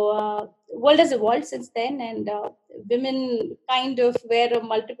 So world has evolved since then, and women kind of wear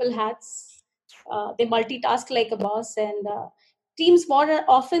multiple hats. They multitask like a boss, and teams more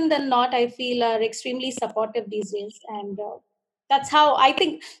often than not, I feel, are extremely supportive these days, and that's how I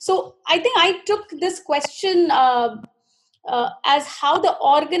think. So I think I took this question as how the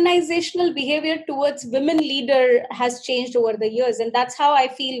organizational behavior towards women leader has changed over the years, and that's how I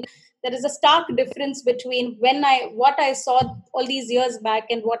feel there is a stark difference between what I saw all these years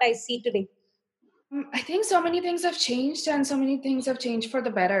back and what I see today. I think so many things have changed, and so many things have changed for the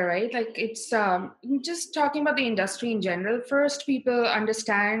better, right? Like it's just talking about the industry in general. First, people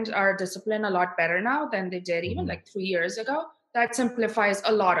understand our discipline a lot better now than they did even like 3 years ago. That simplifies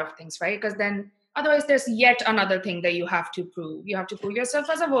a lot of things, right? Because then otherwise there's yet another thing that you have to prove. You have to prove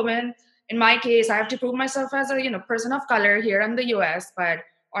yourself as a woman. In my case, I have to prove myself as a person of color here in the US,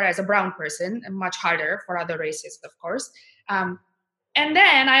 or as a brown person, and much harder for other races, of course. And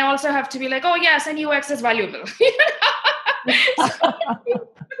then I also have to be like, oh yes, and UX is valuable. At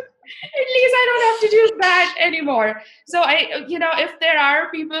least I don't have to do that anymore. So if there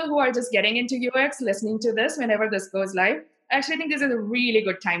are people who are just getting into UX listening to this whenever this goes live, I actually think this is a really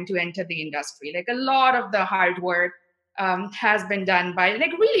good time to enter the industry. Like a lot of the hard work has been done by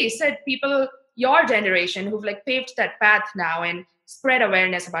really said people your generation who've paved that path now and spread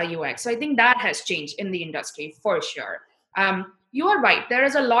awareness about UX. So I think that has changed in the industry for sure. You are right. There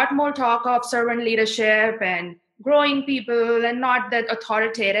is a lot more talk of servant leadership and growing people and not that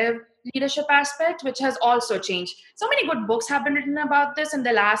authoritative leadership aspect, which has also changed. So many good books have been written about this in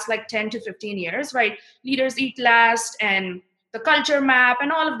the last 10 to 15 years, right? Leaders Eat Last and The Culture Map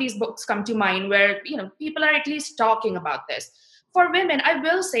and all of these books come to mind where, people are at least talking about this. For women, I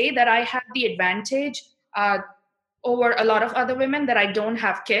will say that I have the advantage over a lot of other women that I don't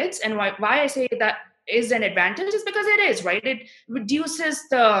have kids. And why I say that is an advantage is because it is, right? It reduces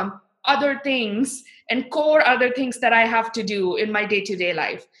the other things and core other things that I have to do in my day-to-day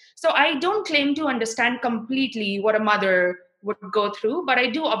life. So I don't claim to understand completely what a mother would go through, but I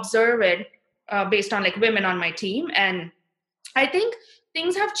do observe it based on women on my team. And I think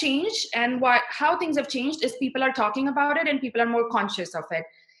things have changed, and how things have changed is people are talking about it and people are more conscious of it.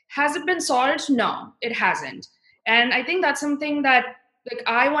 Has it been solved? No, it hasn't. And I think that's something that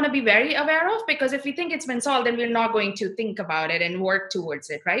I want to be very aware of, because if we think it's been solved, then we're not going to think about it and work towards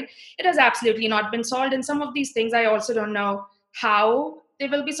it, right? It has absolutely not been solved. And some of these things, I also don't know how they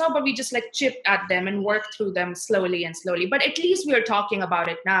will be solved, but we just chip at them and work through them slowly and slowly. But at least we are talking about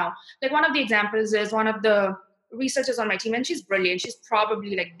it now. One of the examples is one of the researchers on my team, and she's brilliant. She's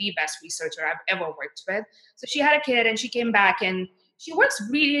probably the best researcher I've ever worked with. So she had a kid and she came back and she works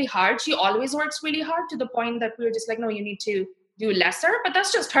really hard. She always works really hard, to the point that we were just no, you need to do lesser. But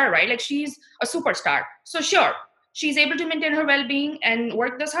that's just her, right? She's a superstar. So sure, she's able to maintain her well-being and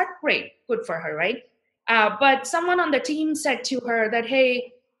work this hard. Great, good for her, right? But someone on the team said to her that,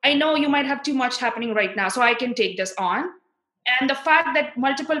 hey, I know you might have too much happening right now, so I can take this on. And the fact that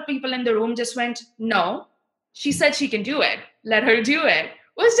multiple people in the room just went, no, she said she can do it, let her do it,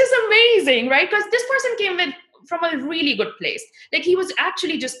 was just amazing, right? Because this person came from a really good place. Like, he was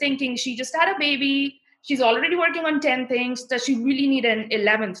actually just thinking, she just had a baby, she's already working on 10 things, does she really need an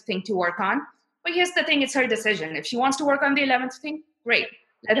 11th thing to work on? But here's the thing, it's her decision. If she wants to work on the 11th thing, great,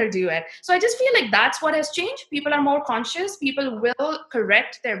 let her do it. So I just feel like that's what has changed. People are more conscious. People will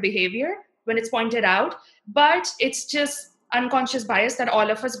correct their behavior when it's pointed out, but it's just unconscious bias that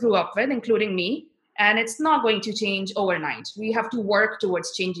all of us grew up with, including me. And it's not going to change overnight. We have to work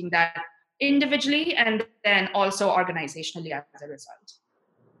towards changing that individually and then also organizationally as a result.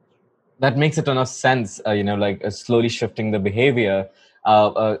 That makes a ton of sense, slowly shifting the behavior.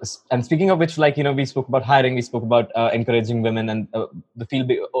 And speaking of which, we spoke about hiring, we spoke about encouraging women, and the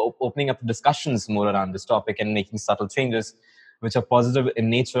field opening up discussions more around this topic and making subtle changes which are positive in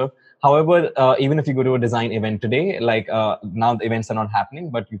nature. However, even if you go to a design event today, now the events are not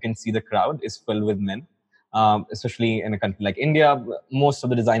happening, but you can see the crowd is filled with men, especially in a country like India. Most of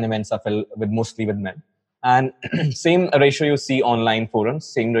the design events are filled mostly with men. And same ratio you see online forums,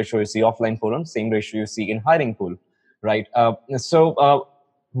 same ratio you see offline forums, same ratio you see in hiring pool, right?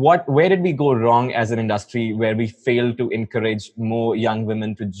 Where did we go wrong as an industry where we failed to encourage more young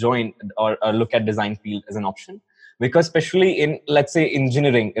women to join or look at design field as an option? Because especially in, let's say,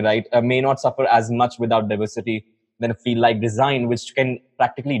 engineering, right, may not suffer as much without diversity than a field like design, which can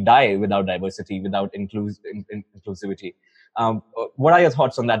practically die without diversity, without inclusivity. What are your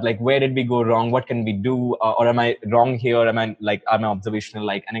thoughts on that? Like, where did we go wrong? What can we do? Or am I wrong here? Am I observational,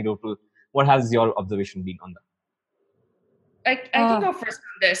 anecdotal? What has your observation been on that? I can go first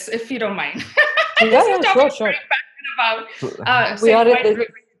on this, if you don't mind. Sure. About we are inviting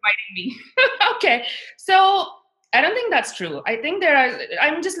me. Okay, so I don't think that's true. I think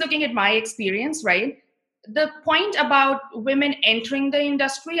I'm just looking at my experience, right? The point about women entering the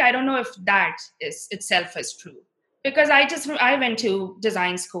industry, I don't know if that is itself is true. Because I went to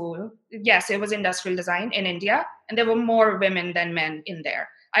design school. Yes, it was industrial design in India, and there were more women than men in there.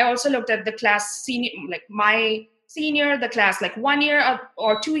 I also looked at the class senior, like my senior, the class like 1 year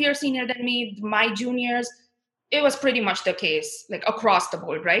or 2 years senior than me, my juniors. It was pretty much the case, like across the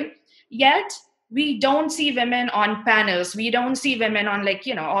board, right? Yet we don't see women on panels. We don't see women on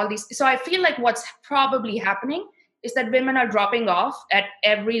all these. So I feel like what's probably happening is that women are dropping off at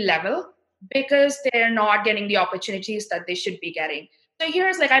every level because they're not getting the opportunities that they should be getting. So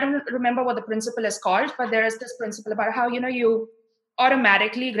here's I don't remember what the principle is called, but there is this principle about how, you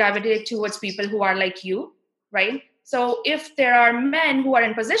automatically gravitate towards people who are like you, right? So if there are men who are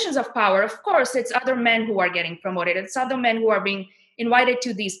in positions of power, of course, it's other men who are getting promoted. It's other men who are being invited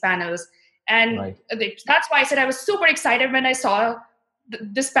to these panels. And that's why I said I was super excited when I saw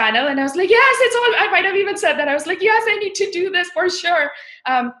this panel. And I was like, yes, it's all, I might have even said that. I was like, yes, I need to do this for sure.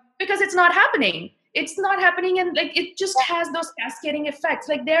 Because it's not happening. It's not happening. And it just has those cascading effects.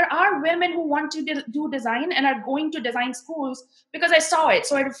 There are women who want to do design and are going to design schools because I saw it.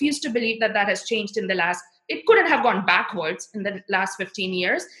 So I refuse to believe that has changed in the last, it couldn't have gone backwards in the last 15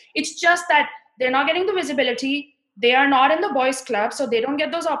 years. It's just that they're not getting the visibility. They are not in the boys' club, so they don't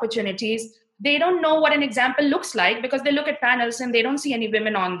get those opportunities. They don't know what an example looks like because they look at panels and they don't see any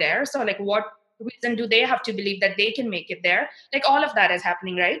women on there. So what reason do they have to believe that they can make it there? All of that is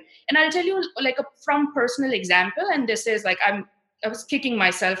happening, right? And I'll tell you from personal example, and this is I was kicking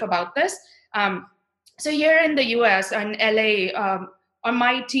myself about this. So here in the US and LA, on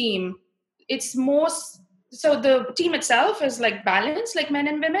my team, it's so the team itself is balanced, men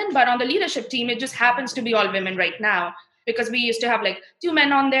and women, but on the leadership team, it just happens to be all women right now because we used to have 2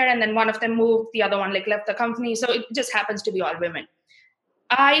 men on there and then one of them moved, the other one left the company. So it just happens to be all women.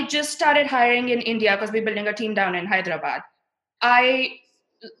 I just started hiring in India because we're building a team down in Hyderabad. I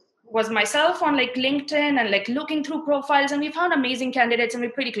was myself on LinkedIn and looking through profiles, and we found amazing candidates, and we're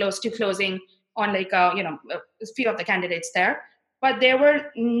pretty close to closing on a few of the candidates there, but there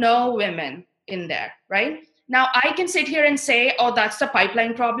were no women in there, right? Now I can sit here and say, oh, that's the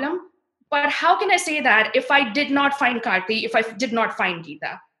pipeline problem. But how can I say that if I did not find Karti, if I did not find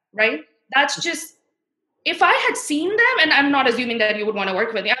Geeta, right? That's just, if I had seen them, and I'm not assuming that you would want to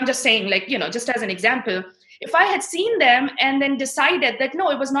work with me, I'm just saying just as an example, if I had seen them and then decided that, no,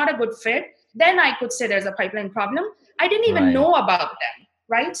 it was not a good fit, then I could say there's a pipeline problem. I didn't even know about them,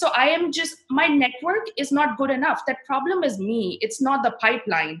 right? So my network is not good enough. That problem is me. It's not the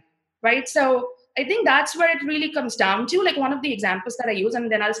pipeline, right? So I think that's where it really comes down to. Like one of the examples that I use,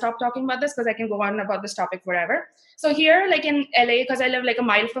 and then I'll stop talking about this because I can go on about this topic forever. So here, like in LA, because I live like a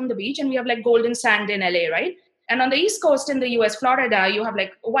mile from the beach, and we have like golden sand in LA, right? And on the East Coast in the US, Florida, you have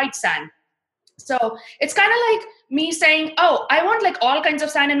like white sand. So it's kind of like me saying, oh, I want like all kinds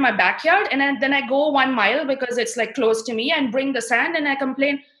of sand in my backyard. And then I go 1 mile because it's like close to me and bring the sand and I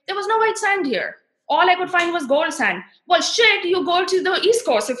complain, there was no white sand here. All I could find was gold sand. Well, shit, you go to the East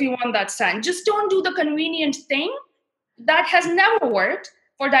Coast if you want that sand. Just don't do the convenient thing that has never worked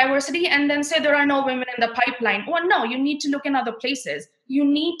for diversity and then say there are no women in the pipeline. Well, no, you need to look in other places. You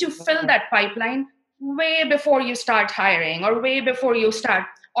need to fill that pipeline way before you start hiring or way before you start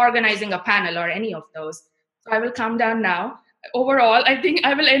organizing a panel or any of those. So I will calm down now. Overall, I think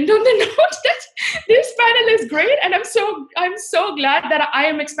I will end on the note that this panel is great, and I'm so glad that I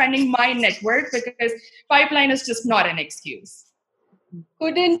am expanding my network because pipeline is just not an excuse.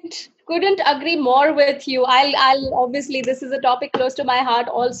 Couldn't agree more with you. I'll obviously, this is a topic close to my heart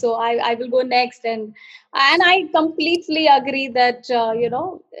also. I will go next, and I completely agree that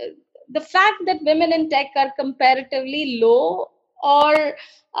the fact that women in tech are comparatively low, or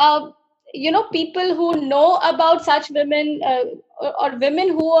people who know about such women or women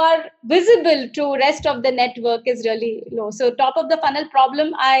who are visible to rest of the network is really low. So top of the funnel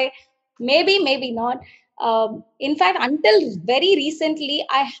problem, I maybe not. In fact, until very recently,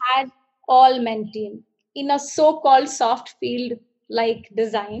 I had all men team in a so-called soft field like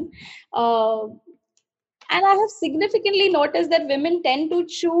design. And I have significantly noticed that women tend to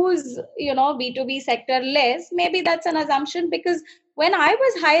choose, B2B sector less. Maybe that's an assumption because when I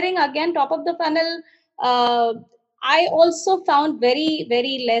was hiring, again, top of the funnel, I also found very,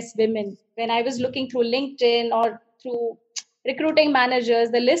 very less women. When I was looking through LinkedIn or through recruiting managers,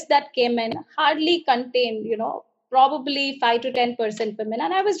 the list that came in hardly contained, probably 5 to 10% women.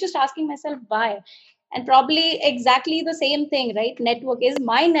 And I was just asking myself why. And probably exactly the same thing, right? Network. Is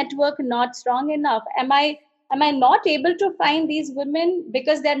my network not strong enough? Am I not able to find these women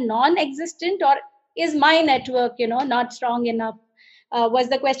because they're non-existent, or is my network, not strong enough? Was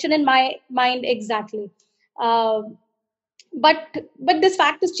the question in my mind exactly. But this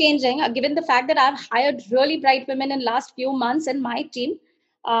fact is changing, given the fact that I've hired really bright women in last few months in my team,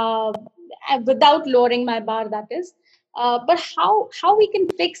 without lowering my bar, that is. But how we can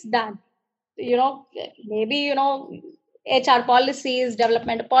fix that? Maybe HR policies,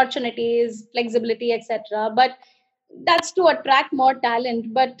 development opportunities, flexibility, etc. But that's to attract more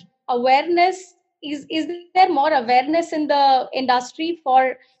talent. But awareness, is there more awareness in the industry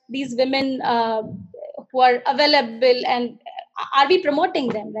for these women who are available, and are we promoting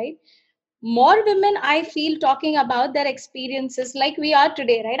them, right? More women, I feel, talking about their experiences like we are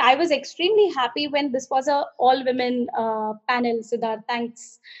today, right? I was extremely happy when this was a all women panel, Siddharth,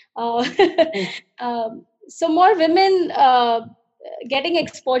 thanks. So more women getting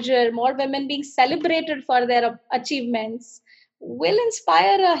exposure, more women being celebrated for their achievements will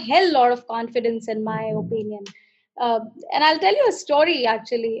inspire a hell lot of confidence, in my opinion. And I'll tell you a story,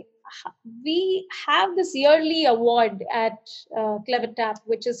 actually. We have this yearly award at CleverTap,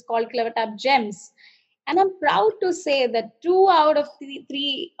 which is called CleverTap Gems. And I'm proud to say that 2 out of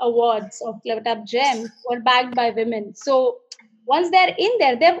 3 awards of CleverTap Gems were backed by women. So once they're in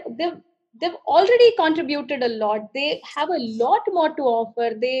there, they've already contributed a lot. They have a lot more to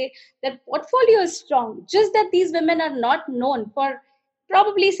offer. Their portfolio is strong. Just that these women are not known for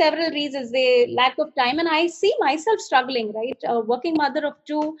probably several reasons. They lack of time, and I see myself struggling, right? Working mother of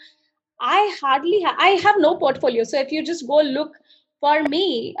 2, I have no portfolio. So if you just go look for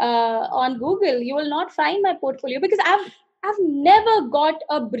me on Google, you will not find my portfolio because I've never got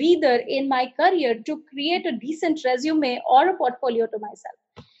a breather in my career to create a decent resume or a portfolio to myself.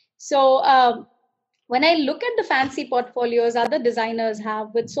 So when I look at the fancy portfolios other designers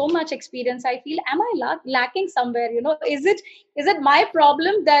have with so much experience, I feel, am I lacking somewhere? Is it my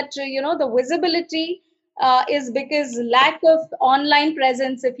problem that the visibility is because lack of online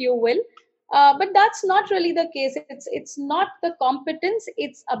presence, if you will? But that's not really the case. It's not the competence.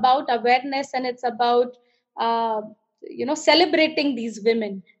 It's about awareness, and it's about celebrating these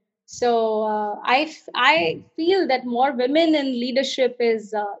women. So I feel that more women in leadership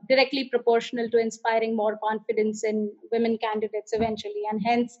is directly proportional to inspiring more confidence in women candidates eventually, and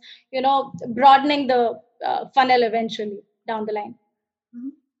hence broadening the funnel eventually down the line. Mm-hmm.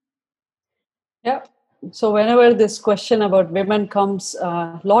 Yeah. So whenever this question about women comes,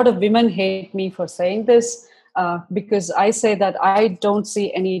 a lot of women hate me for saying this because I say that I don't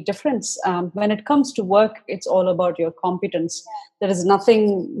see any difference. When it comes to work, it's all about your competence. There is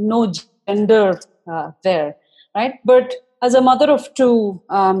no gender there, right? But as a mother of two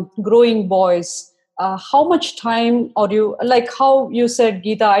growing boys, how much time are you, like how you said,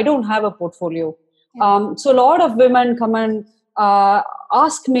 Geeta, I don't have a portfolio. So a lot of women come and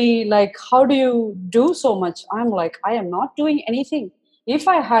ask me, like, how do you do so much? I'm like, I am not doing anything. If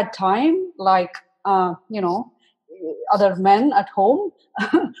I had time, like, other men at home,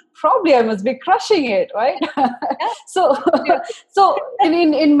 probably I must be crushing it, right? so so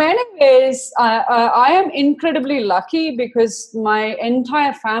in many ways, I am incredibly lucky because my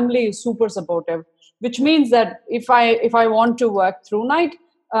entire family is super supportive, which means that if I want to work through night,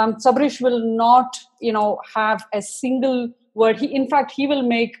 Sabrish will not have a single word. In fact, he will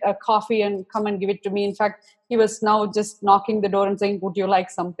make a coffee and come and give it to me. In fact, he was now just knocking the door and saying, would you like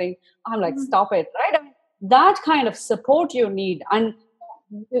something? I'm like, stop it, right? I mean, that kind of support you need. And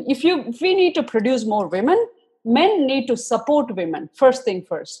if we need to produce more women, men need to support women, first thing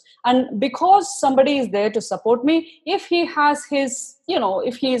first. And because somebody is there to support me, if he has his,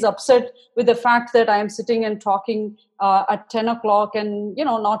 if he is upset with the fact that I am sitting and talking at 10 o'clock and,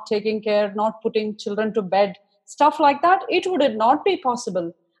 not taking care, not putting children to bed, stuff like that, it would not be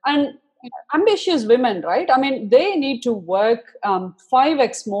possible. And ambitious women, right? I mean, they need to work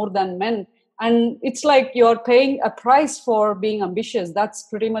 5x more than men. And it's like you're paying a price for being ambitious. That's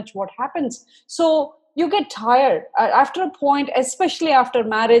pretty much what happens. So you get tired after a point, especially after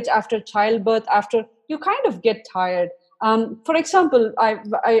marriage, after childbirth, after you kind of get tired. For example,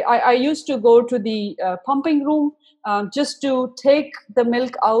 I used to go to the pumping room just to take the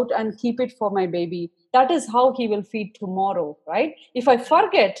milk out and keep it for my baby. That is how he will feed tomorrow, right? If I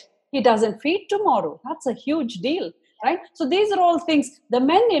forget, he doesn't feed tomorrow. That's a huge deal. Right? So these are all things. The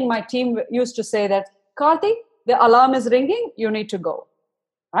men in my team used to say that, Karthi, the alarm is ringing, you need to go.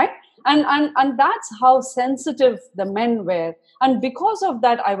 Right? And that's how sensitive the men were. And because of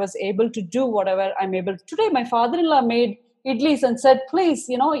that, I was able to do whatever I'm able. Today, my father-in-law made idlis and said, please,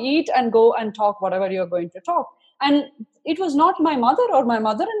 eat and go and talk whatever you're going to talk. And it was not my mother or my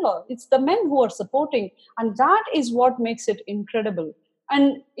mother-in-law. It's the men who are supporting. And that is what makes it incredible.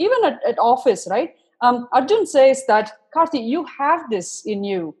 And even at office, right? Arjun says that, Karthi, you have this in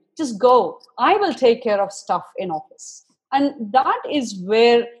you. Just go. I will take care of stuff in office. And that is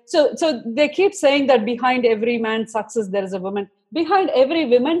where, so they keep saying that behind every man's success, there is a woman. Behind every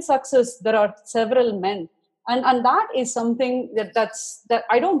woman's success, there are several men. And that is something that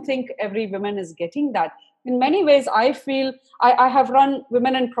I don't think every woman is getting that. In many ways, I feel I have run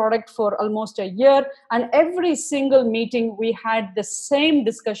Women in Product for almost a year, and every single meeting we had the same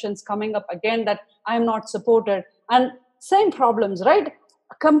discussions coming up again that I am not supported, and same problems, right?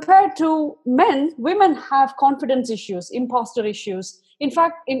 Compared to men, women have confidence issues, imposter issues. In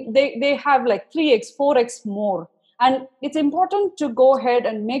fact, they have like 3x, 4x more. And it's important to go ahead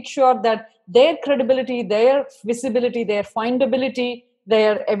and make sure that their credibility, their visibility, their findability,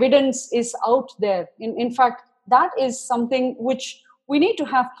 their evidence is out there. In fact, that is something which we need to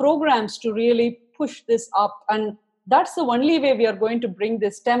have programs to really push this up. And that's the only way we are going to bring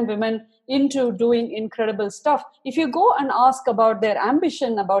the STEM women into doing incredible stuff. If you go and ask about their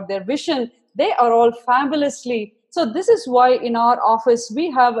ambition, about their vision, they are all fabulously. So this is why in our office,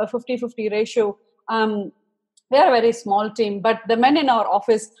 we have a 50-50 ratio. We are a very small team, but the men in our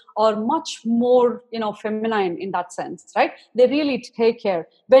office are much more, feminine in that sense, right? They really take care.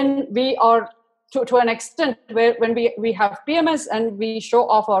 When we are to an extent where when we have PMS and we show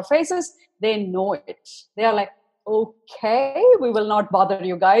off our faces, they know it. They are like, okay, we will not bother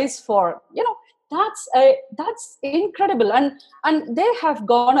you guys for, that's incredible. And they have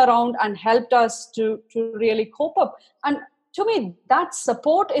gone around and helped us to really cope up. And to me, that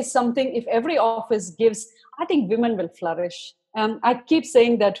support is something, if every office gives, I think women will flourish. I keep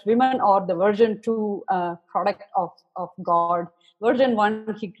saying that women are the version 2 product of God. Version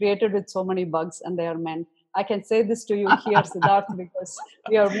 1, he created with so many bugs, and they are men. I can say this to you here, Siddharth, because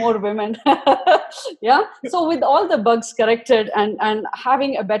we are more women. Yeah. So with all the bugs corrected and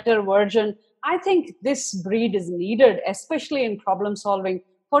having a better version, I think this breed is needed, especially in problem solving,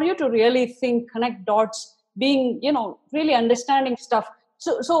 for you to really think, connect dots, being, really understanding stuff.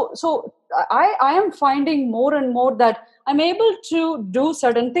 So I am finding more and more that I'm able to do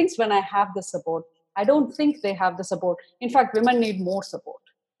certain things when I have the support. I don't think they have the support. In fact, women need more support,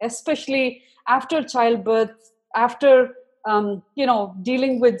 especially after childbirth, after,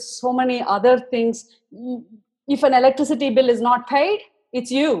 dealing with so many other things. If an electricity bill is not paid,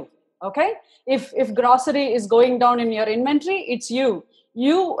 it's you. Okay. If grocery is going down in your inventory, it's you.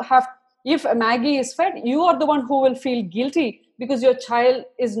 If a Maggie is fed, you are the one who will feel guilty because your child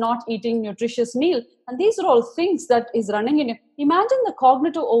is not eating nutritious meal. And these are all things that is running in you. Imagine the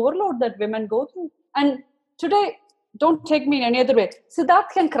cognitive overload that women go through. And today, Don't take me in any other way. Siddharth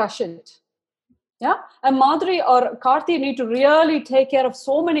can crush it. Yeah. And Madhuri or Karthi need to really take care of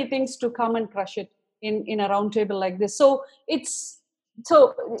so many things to come and crush it in a round table like this. So it's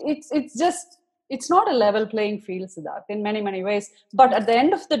just, it's not a level playing field, Siddharth, in many, many ways. But at the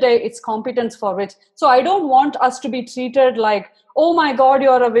end of the day, it's competence for which. So I don't want us to be treated like, oh my God,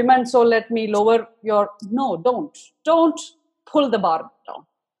 you're a woman, so let me lower your... No, don't pull the bar down.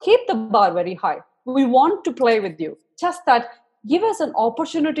 Keep the bar very high. We want to play with you. Just that, give us an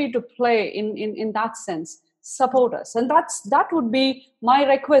opportunity to play in that sense. Support us. And that would be my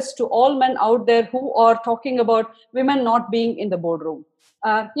request to all men out there who are talking about women not being in the boardroom.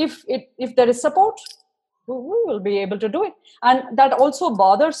 If there is support, we will be able to do it. And that also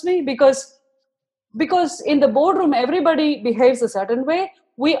bothers me because in the boardroom, everybody behaves a certain way.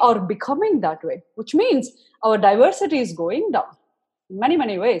 We are becoming that way, which means our diversity is going down in many,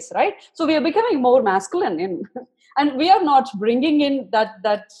 many ways, right? So we are becoming more masculine and we are not bringing in that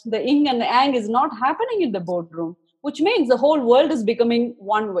the yin and the yang is not happening in the boardroom, which means the whole world is becoming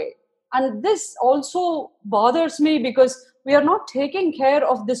one way. And this also bothers me because we are not taking care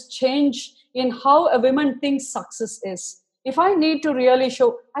of this change in how a woman thinks success is. If I need to really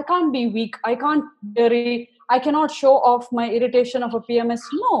show, I can't be weak, I can't be I cannot show off my irritation of a PMS.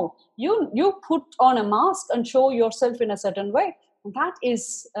 No, you put on a mask and show yourself in a certain way. That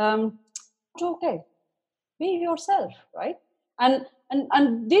is okay. Be yourself, right? And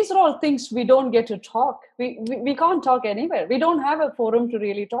these are all things we don't get to talk. We can't talk anywhere. We don't have a forum to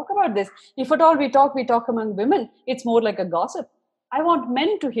really talk about this. If at all we talk among women. It's more like a gossip. I want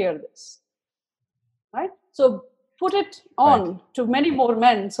men to hear this, right? So put it on to many more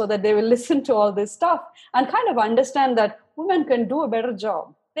men so that they will listen to all this stuff and kind of understand that women can do a better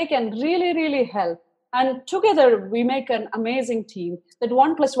job. They can really, really help. And together we make an amazing team. That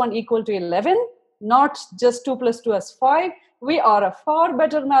 1 + 1 = 11, not just 2 + 2 = 5. We are a far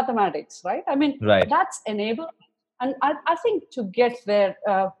better mathematics, right? I mean, that's enabled. And I think to get there,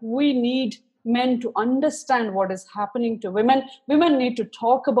 we need men to understand what is happening to women. Women need to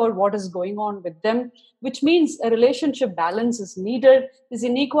talk about what is going on with them, which means a relationship balance is needed. This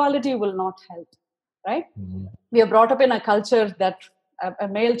inequality will not help, right? Mm-hmm. We are brought up in a culture that a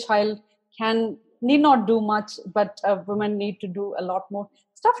male child need not do much, but women need to do a lot more.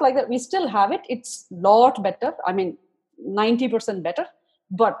 Stuff like that. We still have it. It's a lot better. I mean, 90% better.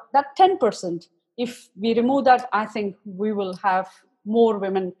 But that 10%, if we remove that, I think we will have more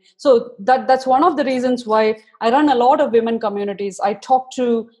women. So that's one of the reasons why I run a lot of women communities. I talk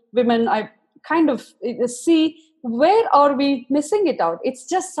to women. I kind of see where are we missing it out. It's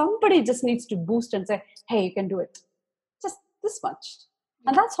just somebody just needs to boost and say, hey, you can do it. Just this much.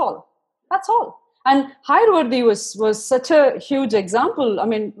 And that's all. That's all. And Hairvardhi was such a huge example. I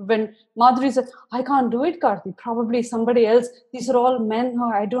mean, when Madhuri said, I can't do it, Karthi, probably somebody else. These are all men.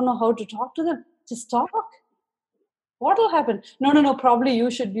 I don't know how to talk to them. Just talk. What will happen? No, probably you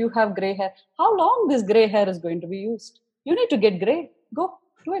have gray hair. How long this gray hair is going to be used? You need to get gray. Go,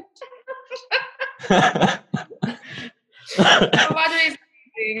 do it. Madhuri is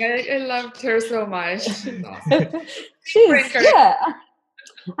amazing. I loved her so much. She's awesome. Yeah.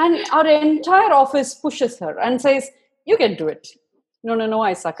 And our entire office pushes her and says, you can do it. No,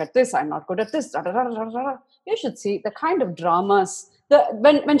 I suck at this. I'm not good at this. You should see the kind of dramas.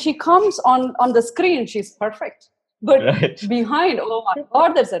 When she comes on the screen, she's perfect. But behind, oh my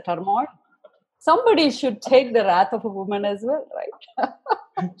God, there's a turmoil. Somebody should take the wrath of a woman as well, right?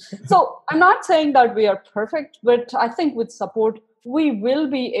 So I'm not saying that we are perfect, but I think with support, we will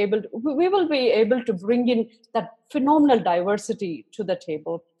be able to bring in that phenomenal diversity to the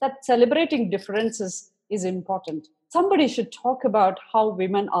table. That celebrating differences is important. Somebody should talk about how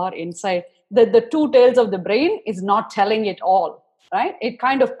women are inside. The two tails of the brain is not telling it all, right? It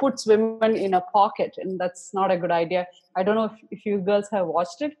kind of puts women in a pocket, and that's not a good idea. I don't know if you girls have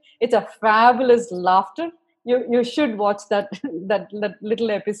watched it. It's a fabulous laughter. You should watch that little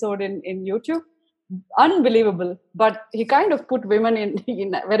episode in YouTube. Unbelievable, but he kind of put women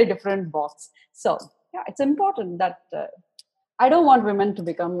in a very different box. So yeah, it's important that I don't want women to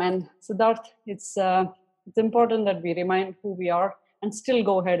become men. Siddharth, it's important that we remind who we are and still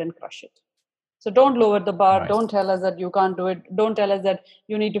go ahead and crush it. So don't lower the bar. Right. Don't tell us that you can't do it. Don't tell us that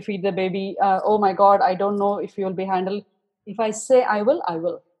you need to feed the baby. Oh my God, I don't know if you'll be handled. If I say I will, I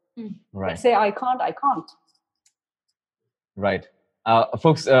will. Right. If I say I can't, I can't. Right.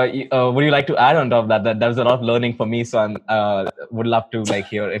 Folks, would you like to add on top of that? That was a lot of learning for me, so I would love to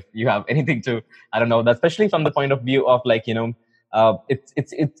hear if you have anything to, I don't know, especially from the point of view of it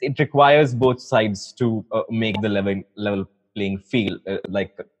requires both sides to make the level playing field,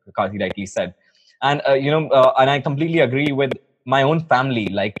 like Karthi rightly said. And and I completely agree with my own family,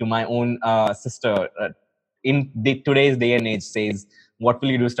 like to my own sister. Today's day and age says, what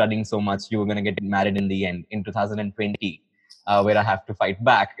will you do studying so much? You were going to get married in the end in 2020, where I have to fight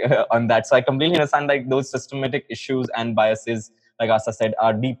back on that. So I completely understand, like, those systematic issues and biases, like Asa said,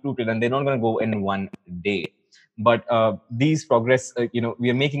 are deep rooted and they're not going to go in one day. But these progress, we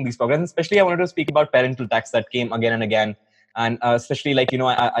are making these progress. And especially, I wanted to speak about parental tax that came again and again. And especially, like,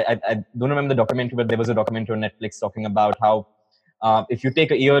 I don't remember the documentary, but there was a documentary on Netflix talking about how if you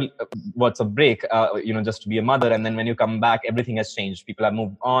take a year worth of break, just to be a mother, and then when you come back, everything has changed. People have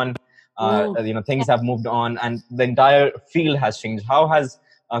moved on, things have moved on, and the entire field has changed. How has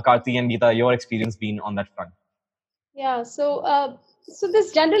Karthi and Geeta, your experience been on that front? Yeah, so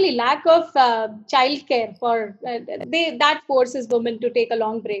this generally lack of childcare for that forces women to take a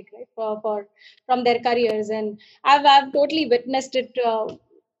long break, right, for from their careers, and I've totally witnessed it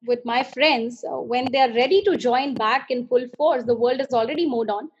with my friends. When they are ready to join back in full force, the world has already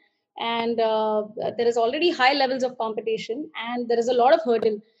moved on, and there is already high levels of competition, and there is a lot of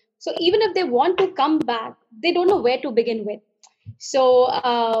hurdle. So even if they want to come back, they don't know where to begin with. So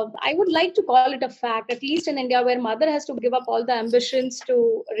I would like to call it a fact, at least in India, where mother has to give up all the ambitions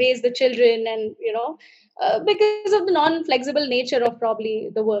to raise the children, and because of the non-flexible nature of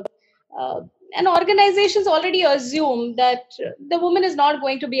probably the work. Uh, and organizations already assume that the woman is not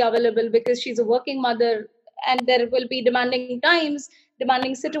going to be available because she's a working mother, and there will be demanding times,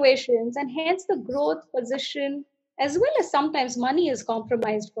 demanding situations, and hence the growth position as well as sometimes money is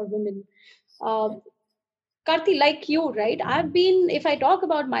compromised for women. Uh, Karthi, like you, right? If I talk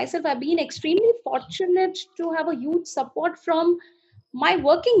about myself, I've been extremely fortunate to have a huge support from my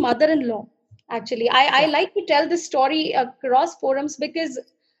working mother in law. Actually, I like to tell this story across forums because,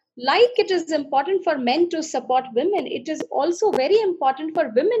 like it is important for men to support women, it is also very important for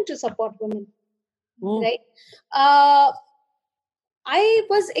women to support women, right? Uh, I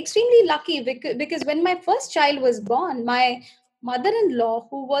was extremely lucky because when my first child was born, my mother in law,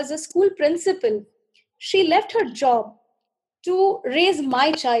 who was a school principal, she left her job to raise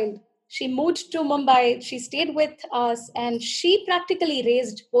my child. She moved to Mumbai, she stayed with us, and she practically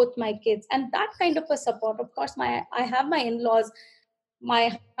raised both my kids. And that kind of a support, of course, I have my in-laws,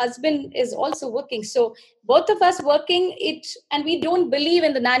 my husband is also working. So both of us working it, and we don't believe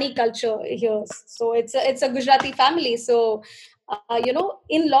in the nanny culture here. So it's a Gujarati family. So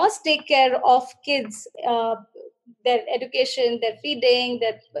in-laws take care of kids, their education, their feeding,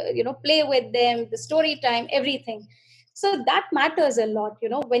 their play with them, the story time, everything. So that matters a lot,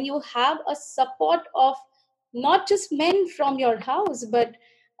 when you have a support of not just men from your house, but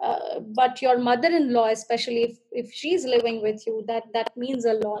your mother-in-law, especially if she's living with you, that means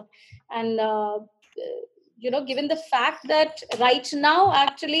a lot. And given the fact that right now,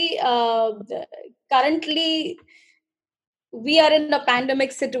 actually, currently we are in a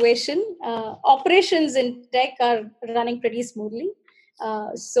pandemic situation, operations in tech are running pretty smoothly.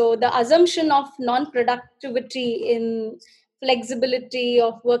 So the assumption of non-productivity in flexibility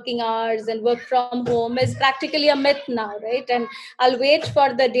of working hours and work from home is practically a myth now, right? And I'll wait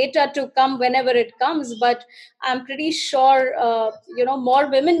for the data to come whenever it comes, but I'm pretty sure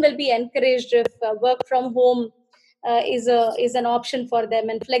more women will be encouraged if work from home is an option for them,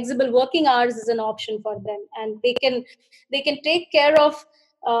 and flexible working hours is an option for them, and they can take care of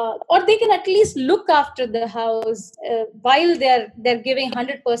or they can at least look after the house while they're giving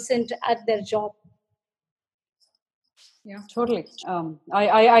 100% at their job. Yeah, totally.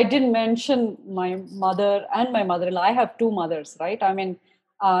 I didn't mention my mother and my mother-in-law. I have two mothers, right? I mean,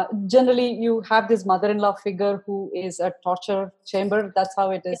 generally you have this mother-in-law figure who is a torture chamber. That's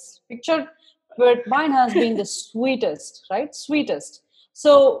how it is pictured. But mine has been the sweetest, right? Sweetest.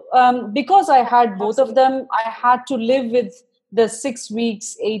 So because I had both of them, I had to live with the 6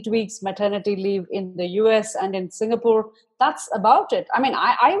 weeks, 8 weeks maternity leave in the US and in Singapore. That's about it. I mean,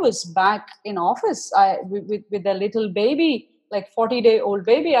 I was back in office with a little baby, like 40-day-old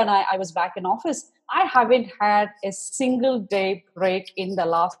baby, and I was back in office. I haven't had a single day break in the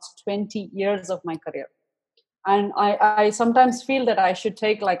last 20 years of my career. And I sometimes feel that I should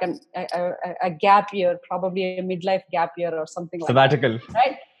take like a gap year, probably a midlife gap year or something sabbatical. Like that,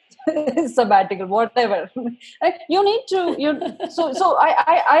 right? Sabbatical, whatever. Right? You need to. So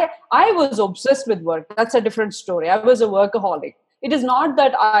I was obsessed with work. That's a different story. I was a workaholic. It is not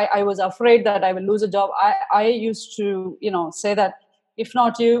that I was afraid that I will lose a job. I used to say that if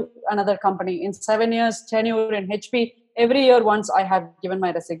not you, another company. In 7 years, tenure in HP, every year once I have given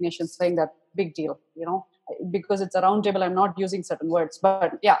my resignation, saying that big deal. Because it's a round table, I'm not using certain words,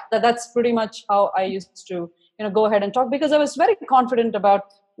 but yeah, that's pretty much how I used to go ahead and talk, because I was very confident about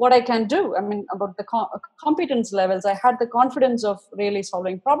what I can do. I mean, about the competence levels. I had the confidence of really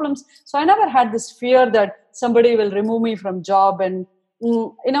solving problems. So I never had this fear that somebody will remove me from job. And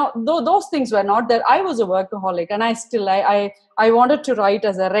those things were not there. I was a workaholic, and I wanted to write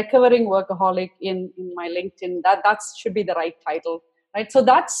as a recovering workaholic in my LinkedIn. That should be the right title, right? So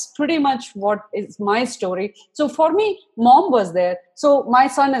that's pretty much what is my story. So for me, mom was there. So my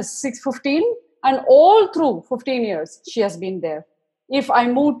son is 6'15", and all through 15 years, she has been there. If I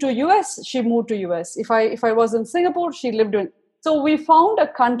moved to US, she moved to US. If I was in Singapore, she lived in. So we found a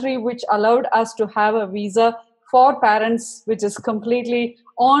country which allowed us to have a visa for parents, which is completely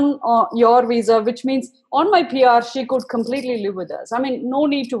on your visa, which means on my PR, she could completely live with us. I mean, no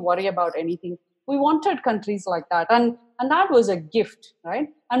need to worry about anything. We wanted countries like that. And that was a gift, right?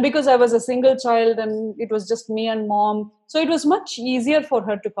 And because I was a single child and it was just me and mom, so it was much easier for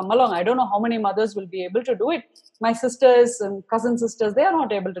her to come along. I don't know how many mothers will be able to do it. My sisters and cousin sisters, they are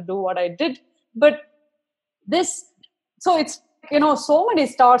not able to do what I did. But so it's, so many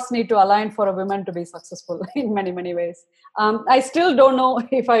stars need to align for a woman to be successful in many, many ways. I still don't know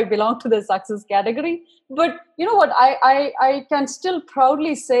if I belong to the success category, but you know what? I can still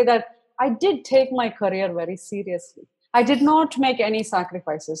proudly say that I did take my career very seriously. I did not make any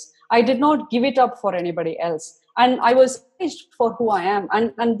sacrifices. I did not give it up for anybody else. And I was praised for who I am.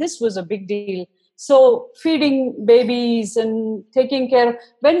 And this was a big deal. So feeding babies and taking care,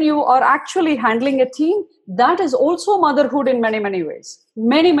 when you are actually handling a team, that is also motherhood in many, many ways.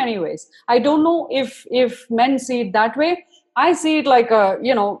 Many, many ways. I don't know if men see it that way. I see it like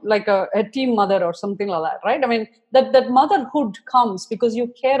a team mother or something like that, right? I mean, that motherhood comes because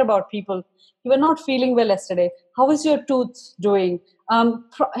you care about people. You were not feeling well yesterday. How is your tooth doing?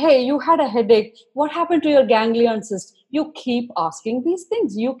 Hey, you had a headache. What happened to your ganglion cyst? You keep asking these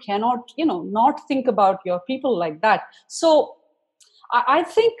things. You cannot, not think about your people like that. So I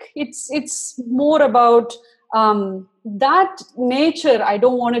think it's more about that nature. I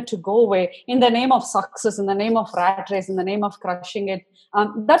don't want it to go away in the name of success, in the name of rat race, in the name of crushing it.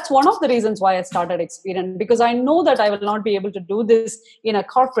 That's one of the reasons why I started Experian, because I know that I will not be able to do this in a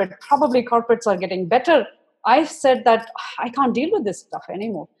corporate. Probably corporates are getting better. I've said that I can't deal with this stuff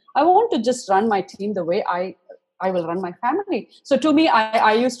anymore. I want to just run my team the way I will run my family. So to me,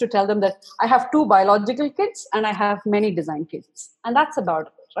 I used to tell them that I have 2 biological kids and I have many design kids. And that's about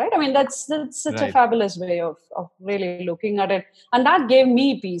it, right? I mean, that's such a fabulous way of really looking at it. And that gave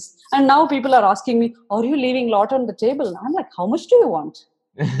me peace. And now people are asking me, are you leaving a lot on the table? I'm like, how much do you want?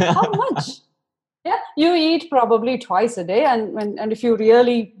 How much? Yeah, you eat probably twice a day. And if you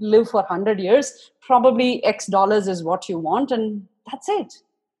really live for 100 years, probably X dollars is what you want. And that's it.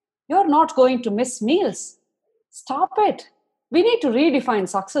 You're not going to miss meals. Stop it. We need to redefine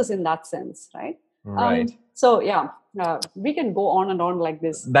success in that sense, right? Right. So yeah, we can go on and on like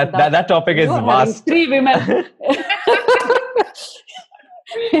this. That topic is vast. 3 women.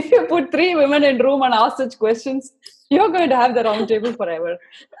 If you put 3 women in room and ask such questions, you're going to have the round table forever.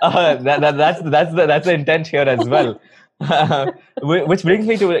 That's the intent here as well. Which brings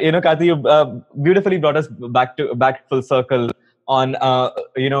me to, Karthi, you beautifully brought us back full circle on,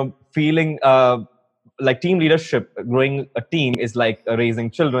 feeling like team leadership. Growing a team is like raising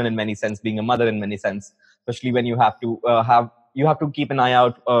children in many sense, being a mother in many sense, especially when you have to keep an eye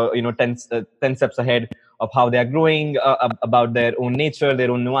out, 10 steps ahead of how they are growing, about their own nature,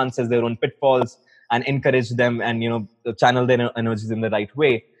 their own nuances, their own pitfalls, and encourage them and, channel their energies in the right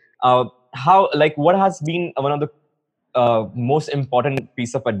way. What has been one of the most important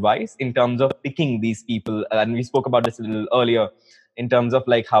piece of advice in terms of picking these people? And we spoke about this a little earlier, in terms of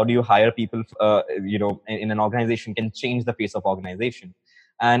like, how do you hire people, in an organization can change the face of organization.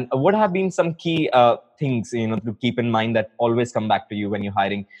 And what have been some key things, to keep in mind that always come back to you when you're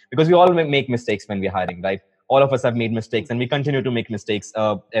hiring? Because we all make mistakes when we're hiring, right? All of us have made mistakes, and we continue to make mistakes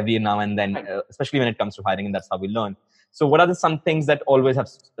every now and then, especially when it comes to hiring, and that's how we learn. So what are some things that always have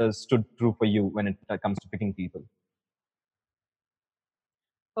stood true for you when it comes to picking people?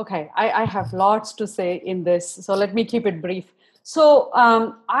 Okay, I have lots to say in this, so let me keep it brief. So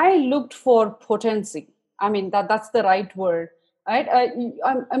I looked for potency. I mean, that's the right word, right?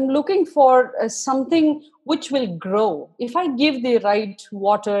 I'm looking for something which will grow. If I give the right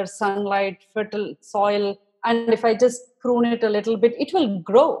water, sunlight, fertile soil, and if I just prune it a little bit, it will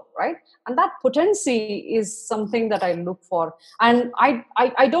grow, right? And that potency is something that I look for. And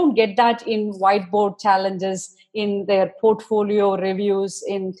I don't get that in whiteboard challenges, in their portfolio reviews,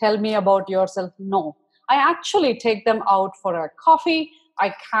 in tell me about yourself. No. I actually take them out for a coffee.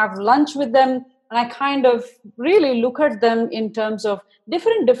 I have lunch with them. and I kind of really look at them in terms of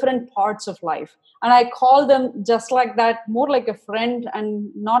different parts of life, and I call them just like that, more like a friend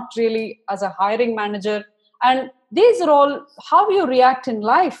and not really as a hiring manager. And these are all, how you react in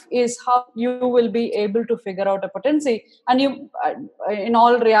life is how you will be able to figure out a potency. And you, in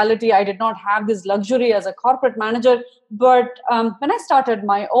all reality, I did not have this luxury as a corporate manager, but when I started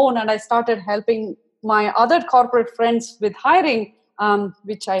my own and I started helping my other corporate friends with hiring,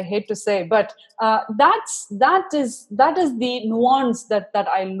 which I hate to say, but that is the nuance that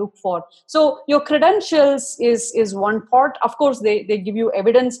I look for. So your credentials is one part. Of course, they give you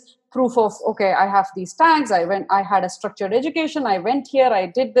evidence, proof of, okay, I have these tags, I had a structured education, I went here, I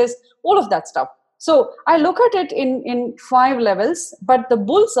did this, all of that stuff. So I look at it in 5 levels, but the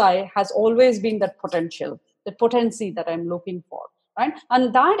bullseye has always been that potential, the potency that I'm looking for, right?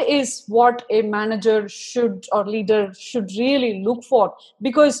 And that is what a manager should, or leader should really look for.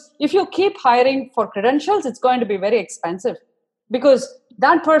 Because if you keep hiring for credentials, it's going to be very expensive, because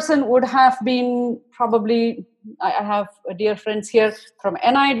that person would have been probably, I have dear friends here from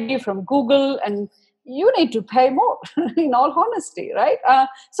NID, from Google, and you need to pay more in all honesty, right?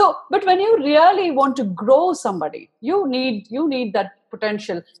 But when you really want to grow somebody, you need that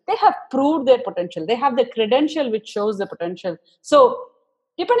potential. They have proved their potential. They have the credential which shows the potential. So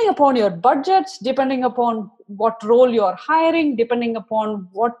depending upon your budget, depending upon what role you're hiring, depending upon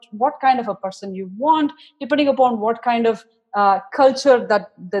what kind of a person you want, depending upon what kind of culture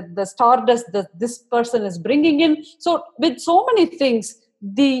that the stardust that this person is bringing in. So with so many things,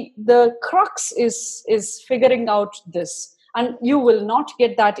 the crux is figuring out this, and you will not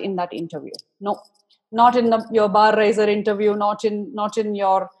get that in that interview. No, not in your bar raiser interview, not in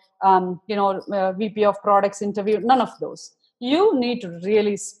your VP of products interview. None of those. You need to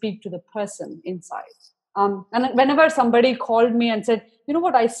really speak to the person inside. And whenever somebody called me and said, you know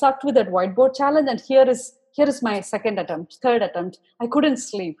what, I sucked with that whiteboard challenge, and here is my second attempt, third attempt, I couldn't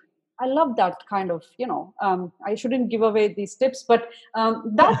sleep. I love that kind of, I shouldn't give away these tips, but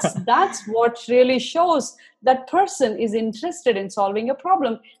that's what really shows that person is interested in solving a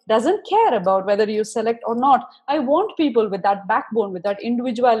problem, doesn't care about whether you select or not. I want people with that backbone, with that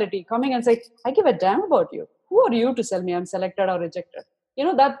individuality coming and say, I give a damn about you. Who are you to tell me I'm selected or rejected?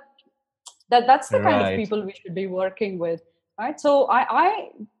 That's the kind of people we should be working with, right? So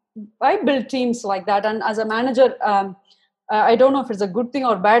I build teams like that. And as a manager, I don't know if it's a good thing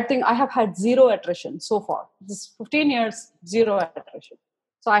or bad thing. I have had 0 attrition so far. This 15 years, 0 attrition.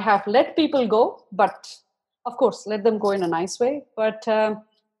 So I have let people go, but of course, let them go in a nice way. But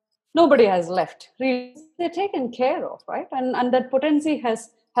nobody has left. Really, they're taken care of, right? And that potency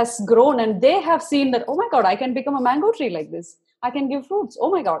has grown, and they have seen that, oh my God, I can become a mango tree like this. I can give fruits.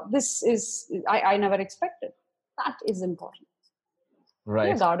 Oh my God, this is, I never expected. That is important.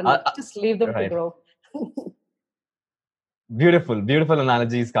 Right. Gardener, just leave them to grow. Beautiful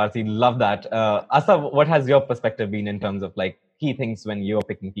analogies, Karthi. Love that. Asa, what has your perspective been in terms of like key things when you're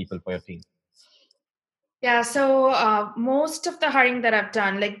picking people for your team? Yeah, so most of the hiring that I've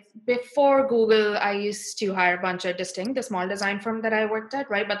done, like before Google, I used to hire a bunch at Distinct, the small design firm that I worked at,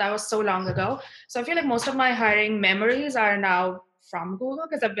 right? But that was so long ago. So I feel like most of my hiring memories are now from Google,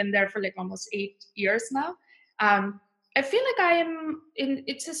 because I've been there for like almost 8 years now. I feel like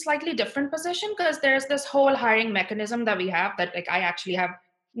it's a slightly different position, because there's this whole hiring mechanism that we have that like I actually have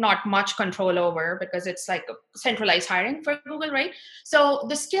not much control over, because it's like a centralized hiring for Google, right? So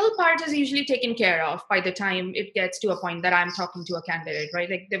the skill part is usually taken care of by the time it gets to a point that I'm talking to a candidate, right?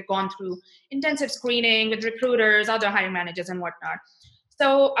 Like they've gone through intensive screening with recruiters, other hiring managers and whatnot.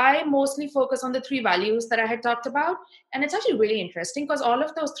 So I mostly focus on the 3 values that I had talked about. And it's actually really interesting, because all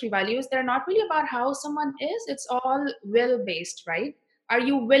of those 3 values, they're not really about how someone is. It's all will-based, right? Are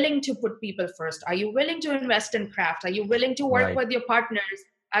you willing to put people first? Are you willing to invest in craft? Are you willing to work with your partners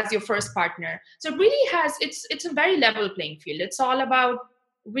as your first partner? So it really it's a very level playing field. It's all about,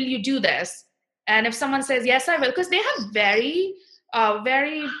 will you do this? And if someone says, yes, I will, because they have very,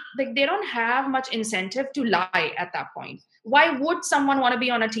 like they don't have much incentive to lie at that point. Why would someone want to be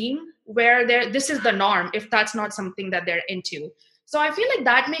on a team where this is the norm if that's not something that they're into? So I feel like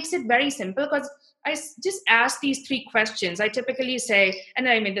that makes it very simple, because I just ask these 3 questions. I typically say, and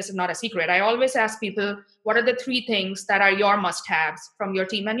I mean, this is not a secret, I always ask people, what are the 3 things that are your must-haves from your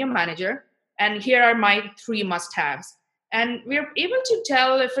team and your manager? And here are my 3 must-haves. And we're able to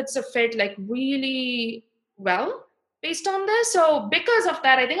tell if it's a fit like really well based on this. So because of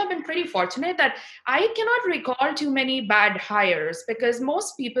that, I think I've been pretty fortunate that I cannot recall too many bad hires, because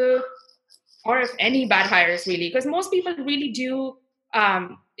most people, or if any bad hires really, because most people really do,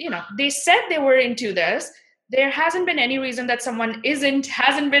 they said they were into this, there hasn't been any reason that someone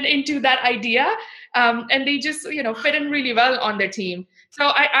hasn't been into that idea, and they just fit in really well on their team. So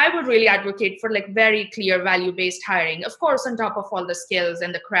I would really advocate for like very clear value-based hiring, of course, on top of all the skills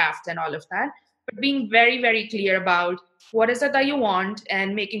and the craft and all of that, but being very, very clear about what is it that you want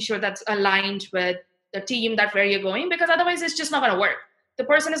and making sure that's aligned with the team that where you're going, because otherwise it's just not going to work. The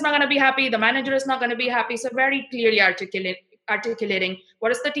person is not going to be happy, the manager is not going to be happy. So very clearly articulating what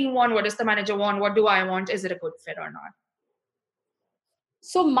does the team want, what does the manager want, what do I want, is it a good fit or not.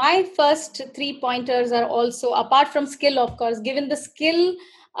 So my first 3 pointers are also, apart from skill, of course, given the skill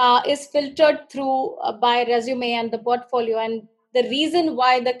is filtered through by resume and the portfolio, and the reason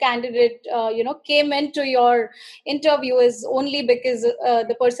why the candidate came into your interview is only because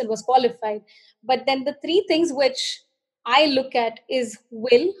the person was qualified. But then the 3 things which I look at is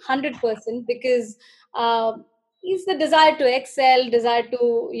will, 100%, because is the desire to excel, desire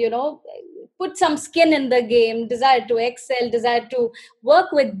to put some skin in the game, desire to excel, desire to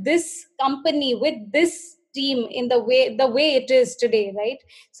work with this company, with this team in the way it is today, right?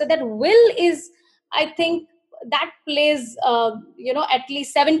 So that will is, I think, that plays at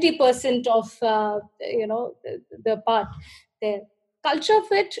least 70% of the part there. Culture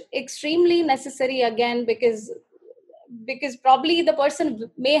fit, extremely necessary, again, because probably the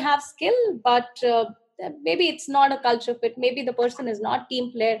person may have skill, but maybe it's not a culture fit, maybe the person is not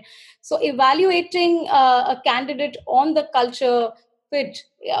team player. So evaluating a candidate on the culture fit,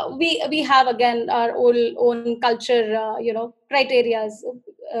 we have, again, our own culture criterias,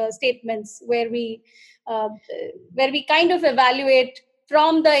 statements, where we kind of evaluate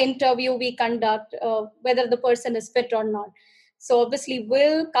from the interview we conduct whether the person is fit or not. So obviously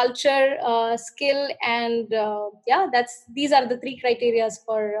will, culture, skill, and these are the 3 criteria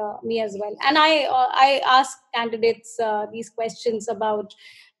for me as well. And I ask candidates these questions about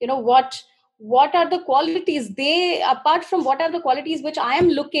what are the qualities they, apart from what are the qualities which I am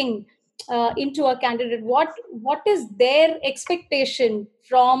looking into a candidate, what is their expectation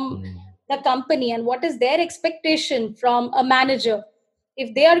from the company, and what is their expectation from a manager.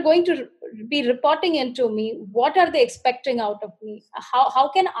 If they are going to be reporting into me, what are they expecting out of me? How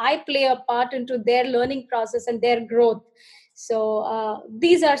can I play a part into their learning process and their growth? So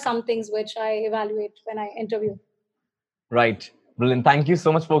these are some things which I evaluate when I interview. Right. Brilliant. Thank you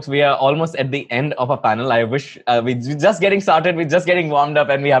so much, folks. We are almost at the end of our panel. I wish we're just getting started. We're just getting warmed up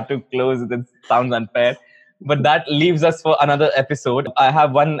and we have to close. It sounds unfair. But that leaves us for another episode. I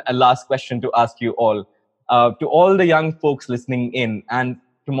have one last question to ask you all. To all the young folks listening in, and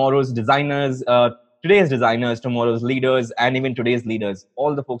tomorrow's designers, today's designers, tomorrow's leaders, and even today's leaders,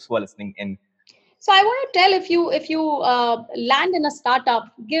 all the folks who are listening in. So I want to tell, if you land in a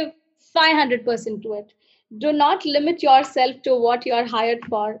startup, give 500% to it. Do not limit yourself to what you are hired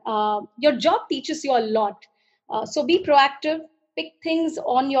for. Your job teaches you a lot. So be proactive, pick things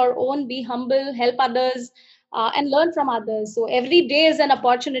on your own, be humble, help others, and learn from others. So every day is an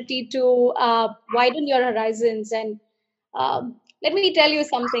opportunity to widen your horizons. And let me tell you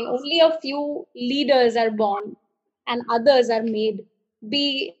something, only a few leaders are born and others are made.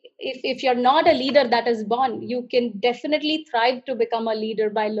 If you're not a leader that is born, you can definitely thrive to become a leader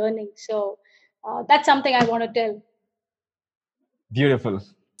by learning. So that's something I want to tell. Beautiful.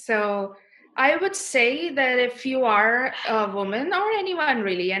 So I would say that if you are a woman or anyone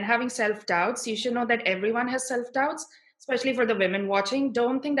really and having self-doubts, you should know that everyone has self-doubts, especially for the women watching.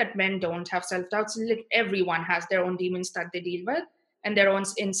 Don't think that men don't have self-doubts. Like, everyone has their own demons that they deal with and their own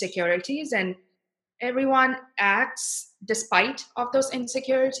insecurities, and everyone acts despite of those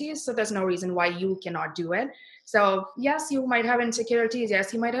insecurities. So there's no reason why you cannot do it. So yes, you might have insecurities.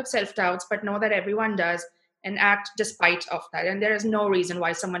 Yes, you might have self-doubts, but know that everyone does, and act despite of that. And there is no reason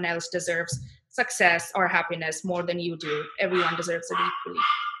why someone else deserves success or happiness more than you do. Everyone deserves it equally.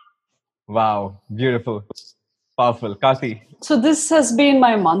 Wow. Beautiful. Powerful. Kasi. So this has been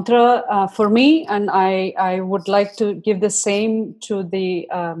my mantra for me, and I would like to give the same to the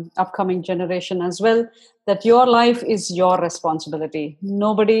upcoming generation as well, that your life is your responsibility.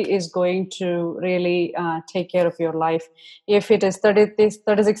 Nobody is going to really take care of your life. If it is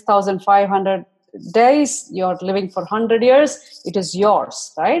 36,500 days, you're living for 100 years, it is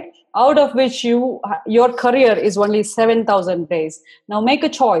yours, right? Out of which your career is only 7,000 days. Now make a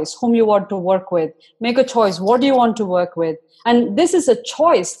choice whom you want to work with. Make a choice what do you want to work with. And this is a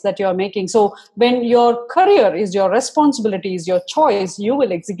choice that you're making. So when your career is your responsibility, is your choice, you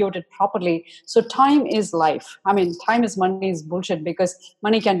will execute it properly. So time is life. I mean, time is money is bullshit, because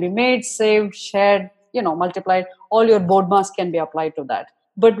money can be made, saved, shared, multiplied. All your board mass can be applied to that.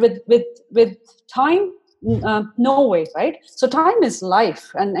 But with time, No way, right? So time is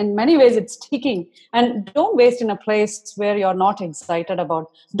life, and in many ways it's ticking. And don't waste in a place where you're not excited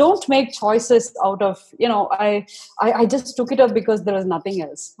about. Don't make choices out of, I just took it up because there was nothing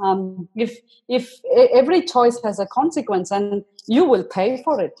else. If every choice has a consequence, and you will pay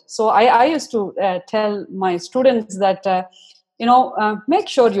for it. So I used to tell my students that. Make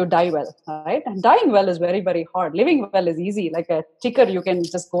sure you die well, right? And dying well is very, very hard. Living well is easy. Like a ticker, you can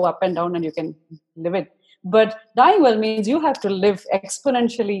just go up and down and you can live it. But dying well means you have to live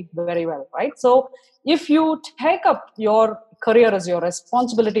exponentially very well, right? So if you take up your career as your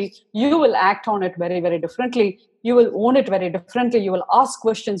responsibility, you will act on it very, very differently. You will own it very differently. You will ask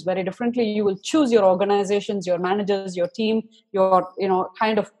questions very differently. You will choose your organizations, your managers, your team, your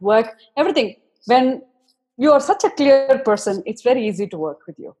kind of work, everything. When you are such a clear person, it's very easy to work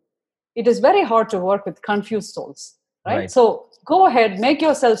with you. It is very hard to work with confused souls, right? So go ahead, make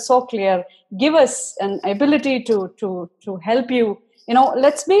yourself so clear, give us an ability to help you.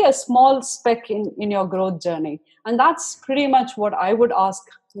 Let's be a small speck in your growth journey. And that's pretty much what I would ask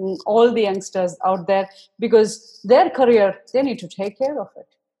all the youngsters out there, because their career, they need to take care of it.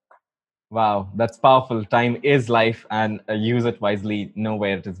 Wow, that's powerful. Time is life, and use it wisely, know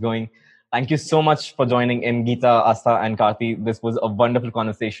where it is going. Thank you so much for joining in, Geeta, Asta, and Karthi. This was a wonderful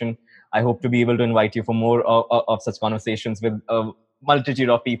conversation. I hope to be able to invite you for more of such conversations with a multitude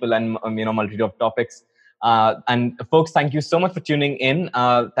of people and multitude of topics. And folks, thank you so much for tuning in.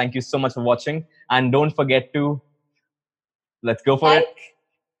 Thank you so much for watching. And don't forget to, let's go for it.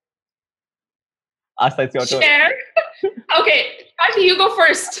 Asta, it's your turn. Share. Okay, Karthi, you go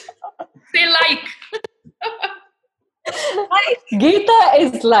first. Say like. Geeta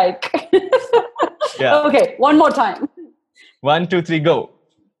is like. Yeah. Okay, one more time. 1, 2, 3, go.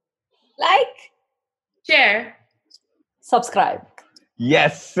 Like. Share. Subscribe.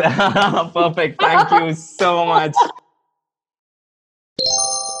 Yes. Perfect. Thank you so much.